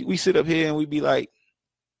we sit up here and we be like,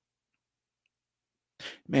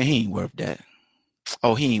 man, he ain't worth that.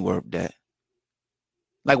 Oh, he ain't worth that.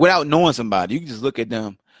 Like without knowing somebody, you can just look at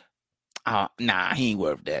them. Nah, he ain't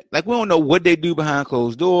worth that. Like we don't know what they do behind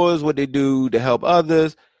closed doors, what they do to help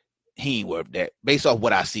others. He ain't worth that. Based off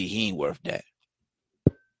what I see, he ain't worth that.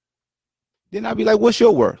 Then I'd be like, what's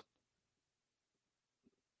your worth?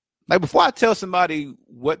 Like before I tell somebody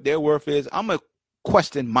what their worth is, I'm going to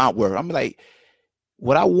question my worth. I'm like,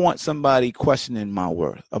 would I want somebody questioning my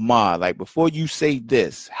worth? Ahmad, like before you say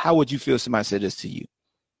this, how would you feel if somebody said this to you?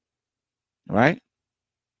 Right?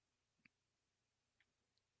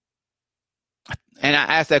 And I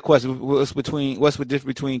asked that question: what's the difference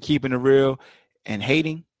between keeping it real and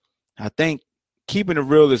hating? I think keeping it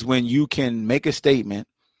real is when you can make a statement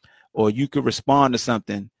or you can respond to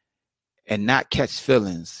something and not catch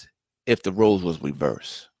feelings if the roles was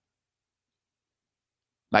reversed.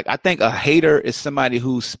 Like, I think a hater is somebody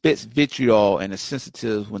who spits vitriol and is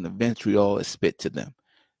sensitive when the vitriol is spit to them.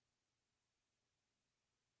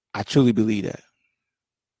 I truly believe that.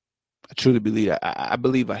 I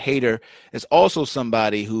believe a hater is also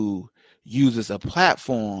somebody who uses a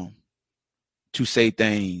platform to say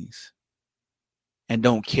things and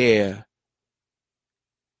don't care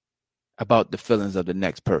about the feelings of the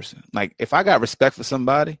next person. Like, if I got respect for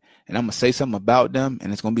somebody and I'm going to say something about them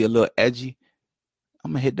and it's going to be a little edgy,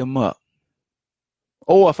 I'm going to hit them up.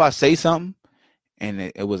 Or if I say something and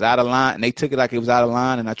it was out of line and they took it like it was out of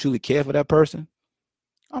line and I truly care for that person,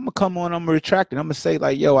 I'm going to come on, I'm going to retract it. I'm going to say,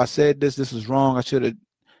 like, yo, I said this was wrong.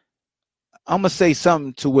 I'm going to say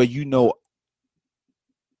something to where, you know,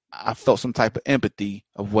 I felt some type of empathy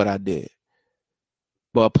of what I did.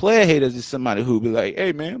 But a player hater is just somebody who be like,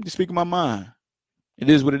 hey, man, I'm just speaking my mind. It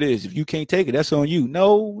is what it is. If you can't take it, that's on you.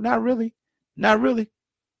 No, not really. Not really.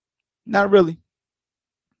 Not really.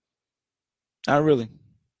 Not really.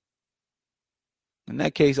 In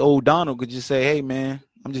that case, old Donald could just say, hey, man,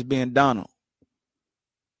 I'm just being Donald.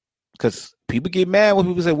 Because people get mad when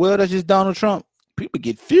people say, well, that's just Donald Trump. People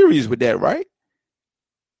get furious with that, right?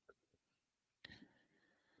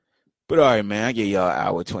 But all right, man, I gave y'all an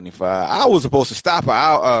hour 25. I was supposed to stop an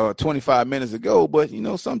hour 25 minutes ago, but, you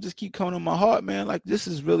know, something just keep coming on my heart, man. Like, this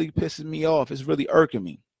is really pissing me off. It's really irking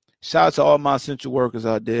me. Shout out to all my essential workers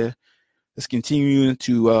out there. Let's continue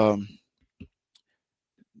to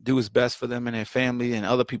do what's best for them and their family and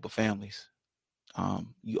other people's families.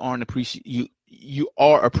 You are appreciated.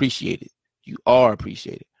 You are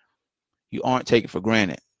appreciated. You aren't taken for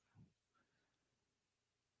granted.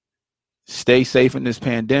 Stay safe in this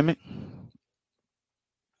pandemic.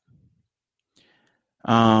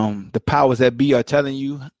 The powers that be are telling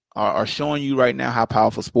you, are showing you right now how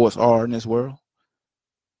powerful sports are in this world.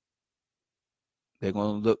 They're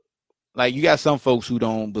going to look like, you got some folks who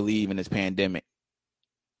don't believe in this pandemic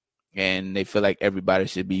and they feel like everybody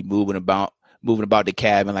should be moving about the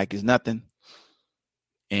cabin like it's nothing,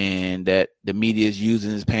 and that the media is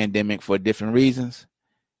using this pandemic for different reasons.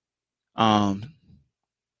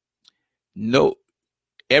 No,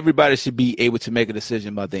 everybody should be able to make a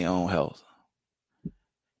decision about their own health.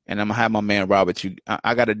 And I'm going to have my man Robert.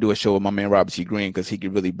 I got to do a show with my man Robert T. Green because he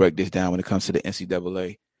can really break this down when it comes to the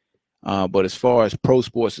NCAA. But as far as pro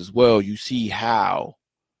sports as well, you see how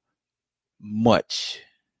much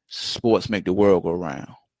sports make the world go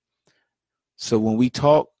round. So when we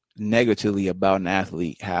talk negatively about an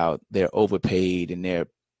athlete, how they're overpaid and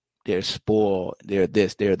they're spoiled, they're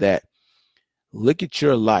this, they're that, look at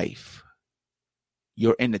your life,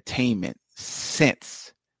 your entertainment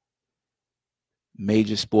since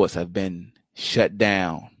major sports have been shut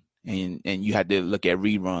down and you had to look at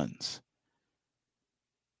reruns.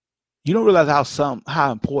 You don't realize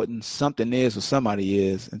how important something is or somebody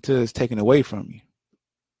is until it's taken away from you.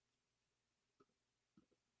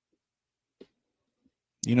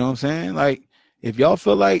 You know what I'm saying? Like, if y'all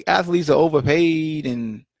feel like athletes are overpaid,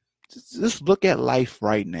 and just look at life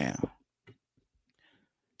right now.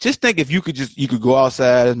 Just think, if you could go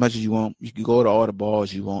outside as much as you want, you could go to all the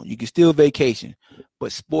bars you want, you could still vacation,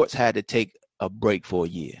 but sports had to take a break for a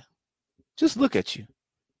year. Just look at you.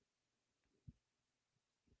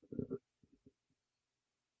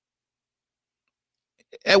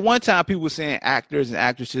 At one time, people were saying actors and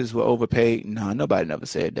actresses were overpaid. No, nobody never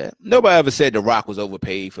said that. Nobody ever said The Rock was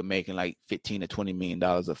overpaid for making like $15 to $20 million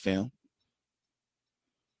a film.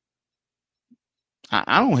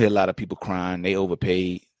 I don't hear a lot of people crying they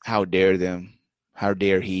overpaid. How dare them? How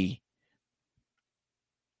dare he?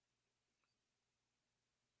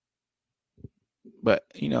 But,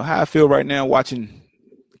 you know, how I feel right now watching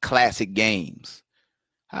classic games.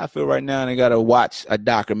 How I feel right now, and I got to watch a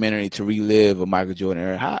documentary to relive a Michael Jordan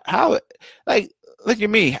era. How like, look at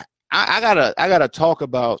me. I gotta talk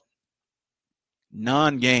about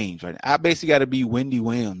non-games right now. I basically got to be Wendy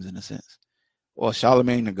Williams in a sense, or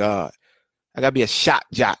Charlamagne the God. I got to be a shock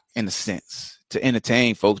jock in a sense to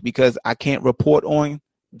entertain folks because I can't report on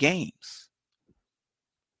games.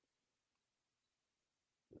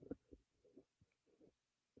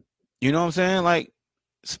 You know what I'm saying? Like,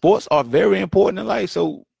 sports are very important in life.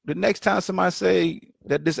 So the next time somebody say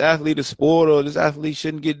that this athlete is spoiled or this athlete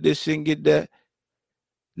shouldn't get this, shouldn't get that,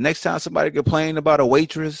 next time somebody complain about a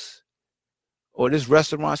waitress or this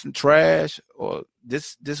restaurant some trash or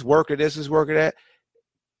this worker, this worker that,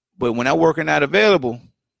 but when that worker not available,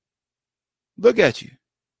 Look at you.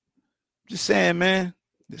 Just saying, man.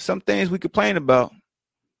 There's some things we complain about.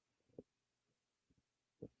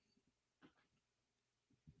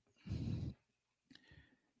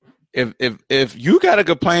 If you gotta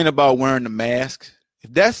complain about wearing the mask,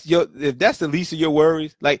 if that's the least of your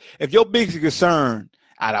worries, like if your biggest concern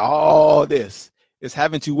out of all this is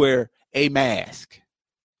having to wear a mask,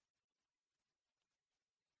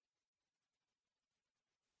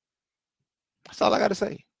 that's all I gotta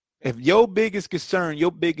say. If your biggest concern,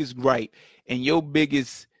 your biggest gripe, and your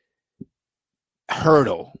biggest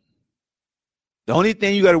hurdle, the only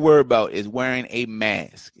thing you got to worry about is wearing a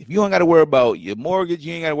mask. If you don't got to worry about your mortgage,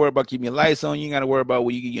 you ain't got to worry about keeping your lights on, you ain't got to worry about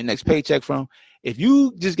where you get your next paycheck from. If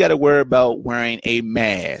you just got to worry about wearing a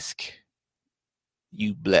mask,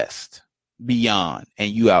 you blessed beyond,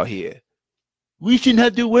 and you out here. We shouldn't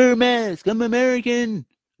have to wear a mask. I'm American.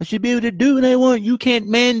 I should be able to do what I want. You can't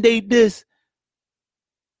mandate this.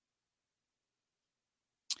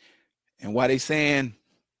 And why they saying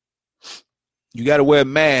you got to wear a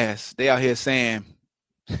mask, they out here saying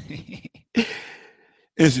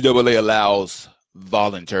NCAA allows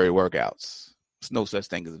voluntary workouts. There's no such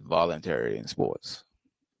thing as voluntary in sports.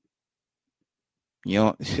 You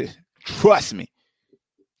know, trust me,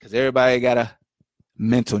 because everybody got a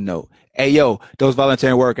mental note. Hey, yo, those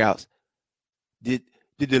voluntary workouts. Did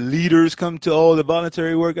the leaders come to all the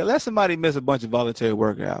voluntary workouts? Let somebody miss a bunch of voluntary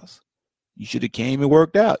workouts. You should have came and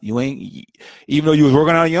worked out. You ain't, even though you was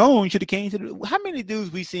working on your own, you should have came to how many dudes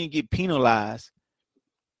we seen get penalized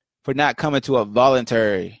for not coming to a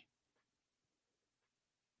voluntary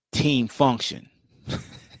team function?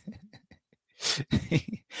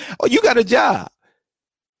 Oh, you got a job.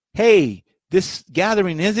 Hey, this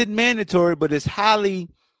gathering isn't mandatory, but it's highly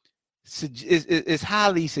suggested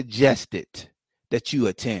that you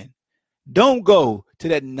attend. Don't go to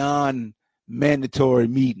that non-mandatory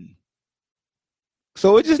meeting.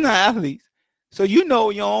 So it's just not athletes. So you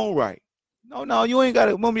know your own right. No, you ain't got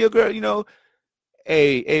to. Remember your girl, you know,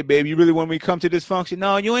 hey, baby, you really want me to come to this function?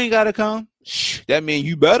 No, you ain't got to come. Shh, that means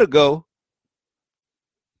you better go.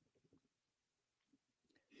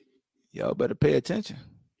 Y'all better pay attention.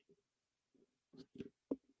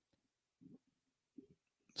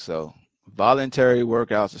 So voluntary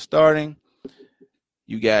workouts are starting.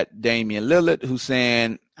 You got Damian Lillard who's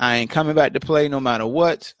saying, I ain't coming back to play no matter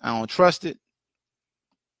what. I don't trust it.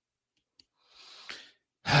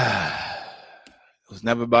 It was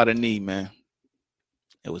never about a knee, man.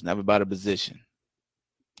 It was never about a position.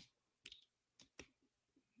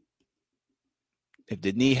 If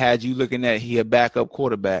the knee had you looking at he a backup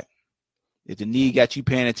quarterback, if the knee got you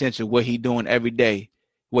paying attention to what he doing every day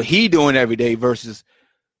versus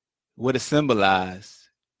what it symbolized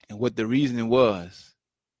and what the reasoning was,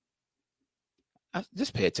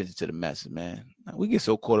 just pay attention to the message, man. We get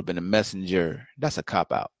so caught up in the messenger. That's a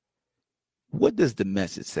cop-out. What does the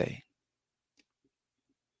message say?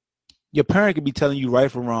 Your parent could be telling you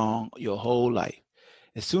right from wrong your whole life.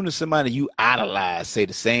 As soon as somebody you idolize say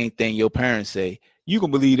the same thing your parents say, you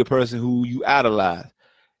can believe the person who you idolize.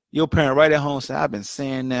 Your parent right at home say, I've been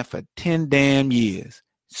saying that for 10 damn years.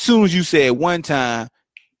 As soon as you say it one time,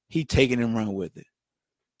 he take it and run with it.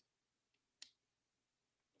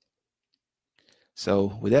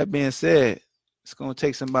 So with that being said, it's going to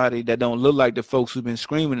take somebody that don't look like the folks who've been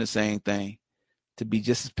screaming the same thing to be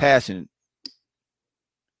just as passionate.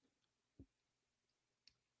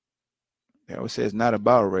 I always say it's not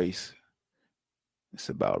about race. It's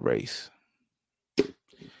about race.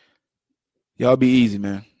 Y'all be easy,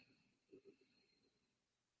 man.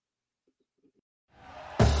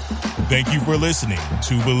 Thank you for listening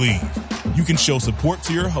to Believe. You can show support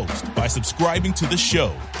to your host by subscribing to the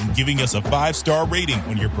show and giving us a 5-star rating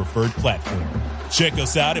on your preferred platform. Check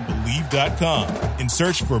us out at Believe.com and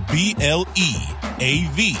search for BLEAV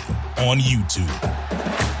on YouTube.